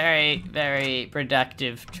 Very, very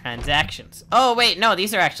productive transactions. Oh, wait, no,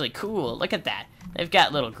 these are actually cool. Look at that. They've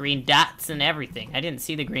got little green dots and everything. I didn't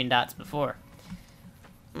see the green dots before.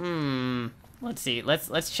 Let's see.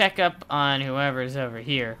 Let's check up on whoever's over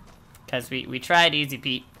here. Because we tried Easy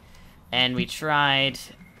Pete. And we tried,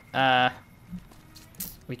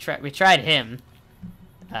 we tried him.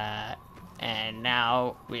 And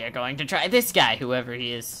now we are going to try this guy, whoever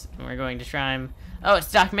he is. And we're going to try him. Oh,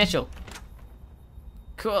 it's Doc Mitchell.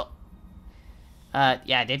 Cool.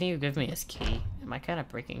 Yeah, didn't you give me his key? Am I kind of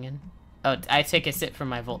breaking in? Oh, I take a sip from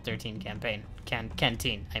my Volt 13 campaign.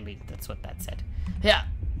 Canteen. I mean, that's what that said. Yeah.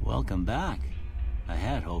 Welcome back. I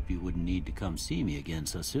had hoped you wouldn't need to come see me again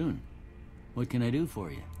so soon. What can I do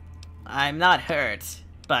for you? I'm not hurt,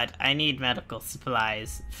 but I need medical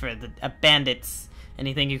supplies for the bandits.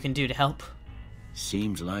 Anything you can do to help?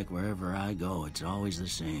 Seems like wherever I go, it's always the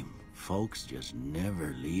same. Folks just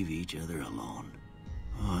never leave each other alone.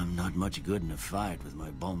 Oh, I'm not much good in a fight with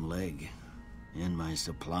my bum leg. And my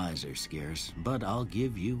supplies are scarce, but I'll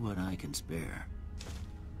give you what I can spare.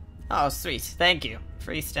 Oh, sweet. Thank you.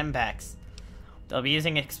 Free stim packs. They'll be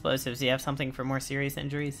using explosives. Do you have something for more serious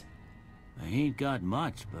injuries? I ain't got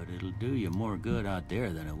much, but it'll do you more good out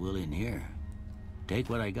there than it will in here. Take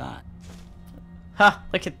what I got. Ha!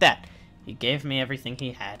 Look at that. He gave me everything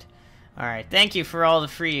he had. Alright, thank you for all the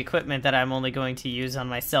free equipment that I'm only going to use on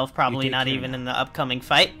myself, probably not even in the upcoming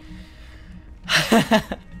fight.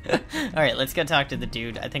 Alright, let's go talk to the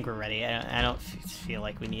dude. I think we're ready. I don't feel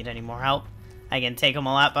like we need any more help. I can take them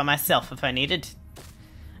all out by myself if I needed.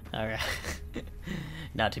 Alright.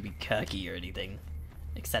 Not to be cocky or anything.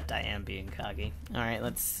 Except I am being cocky. Alright,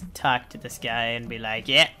 let's talk to this guy and be like,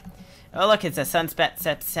 yeah. Oh, look, it's a sunset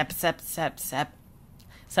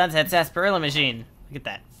sarsaparilla machine. Look at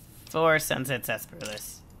that. 4 sunset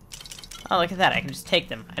sarsaparillas. Oh, look at that. I can just take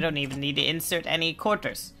them. I don't even need to insert any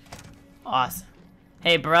quarters. Awesome.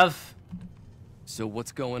 Hey, bruv. So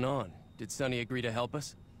what's going on? Did Sonny agree to help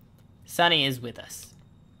us? Sonny is with us.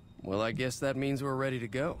 Well, I guess that means we're ready to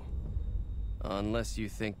go. Unless you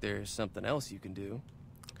think there's something else you can do.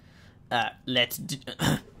 Let's do...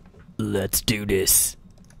 Let's do this.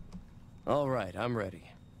 All right, I'm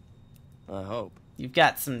ready. I hope. You've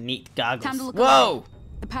got some neat goggles. Time to look Whoa! around.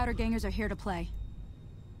 The powder gangers are here to play.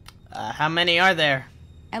 How many are there?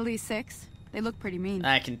 At least 6. They look pretty mean.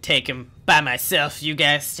 I can take them by myself. You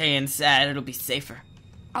guys stay inside. It'll be safer.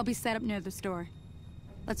 I'll be set up near the store.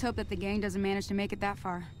 Let's hope that the gang doesn't manage to make it that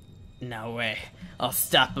far. No way. I'll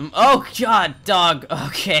stop him. Oh, God, dog.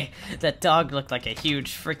 Okay. That dog looked like a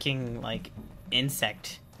huge freaking, like,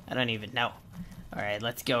 insect. I don't even know. Alright,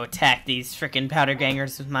 let's go attack these freaking powder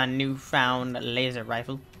gangers with my newfound laser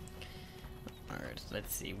rifle. Alright,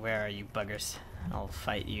 let's see. Where are you buggers? I'll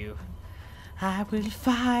fight you. I will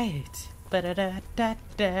fight.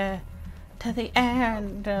 Ba-da-da-da-da. To the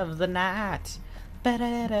end of the night.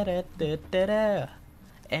 Ba-da-da-da-da-da.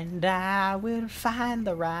 And I will find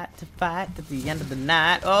the right to fight to the end of the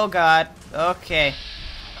night. Oh, God. Okay.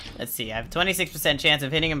 Let's see. I have a 26% chance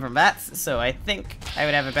of hitting him from bats, so I think I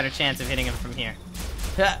would have a better chance of hitting him from here.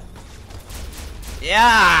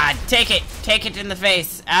 Yeah! Take it! Take it in the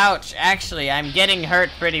face. Ouch. Actually, I'm getting hurt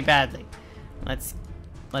pretty badly. Let's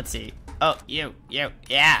see. Oh, you. Yeah.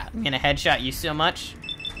 I'm gonna headshot you so much.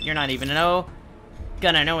 You're not even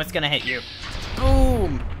gonna know what's gonna hit you.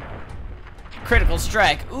 Boom! Critical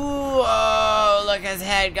strike. Ooh, oh, look, his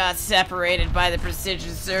head got separated by the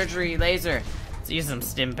precision surgery laser. Let's use some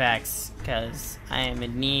stim packs, because I am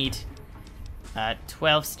in need.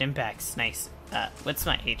 12 stim packs. Nice. What's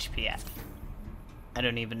my HP at? I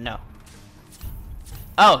don't even know.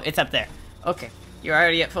 Oh, it's up there. Okay. You're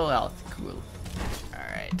already at full health. Cool.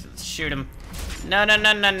 Alright, let's shoot him. No.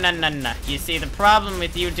 You see, the problem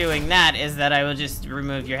with you doing that is that I will just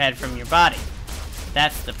remove your head from your body.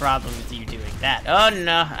 That's the problem with you doing that. Oh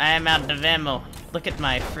no, I am out of ammo. Look at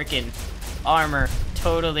my freaking armor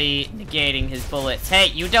totally negating his bullets. Hey,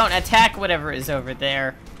 you don't attack whatever is over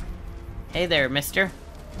there. Hey there, mister.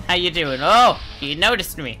 How you doing? Oh, he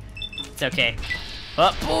noticed me. It's okay.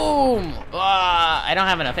 Oh, boom! I don't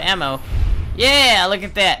have enough ammo. Yeah, look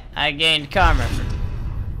at that. I gained karma for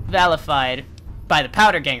valified by the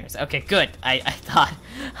powder gangers. Okay, good. I thought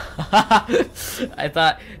I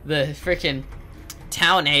thought the freaking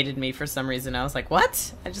town hated me for some reason. I was like,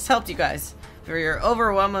 what? I just helped you guys. For your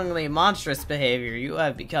overwhelmingly monstrous behavior, you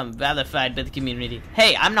have become valified by the community.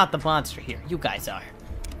 Hey, I'm not the monster here. You guys are.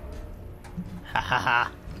 Ha ha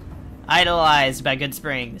ha. Idolized by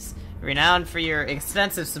Goodsprings. Renowned for your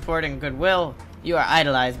extensive support and goodwill, you are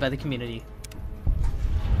idolized by the community.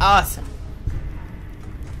 Awesome.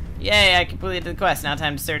 Yay, I completed the quest. Now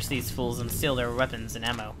time to search these fools and steal their weapons and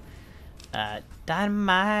ammo.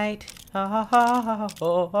 Dynamite.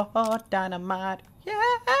 Oh, dynamite.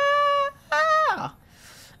 Yeah.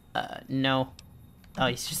 No. Oh,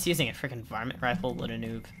 he's just using a freaking varmint rifle. What a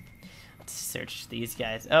noob. Let's search these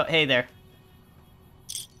guys. Oh, hey there.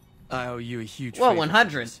 I owe you a huge Whoa, favor.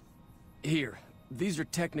 100. Here, these are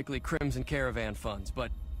technically Crimson Caravan funds,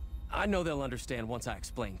 but I know they'll understand once I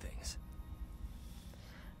explain things.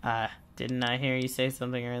 Didn't I hear you say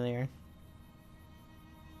something earlier?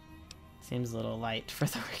 Seems a little light for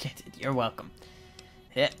the work I did. You're welcome.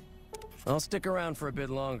 Yeah. I'll stick around for a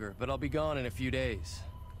bit longer, but I'll be gone in a few days.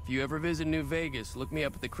 If you ever visit New Vegas, look me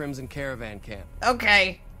up at the Crimson Caravan camp.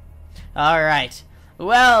 Okay. Alright.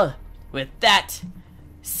 Well, with that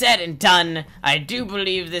said and done, I do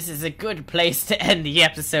believe this is a good place to end the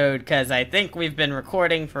episode, because I think we've been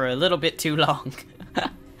recording for a little bit too long.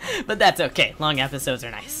 But that's okay. Long episodes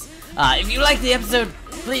are nice. If you liked the episode,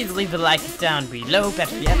 please leave a like down below.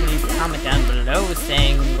 Better yet, leave a comment down below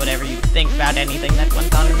saying whatever you think about anything that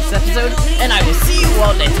went on in this episode. And I will see you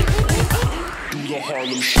all later. Goodbye. Do the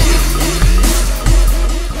Harlem Shake.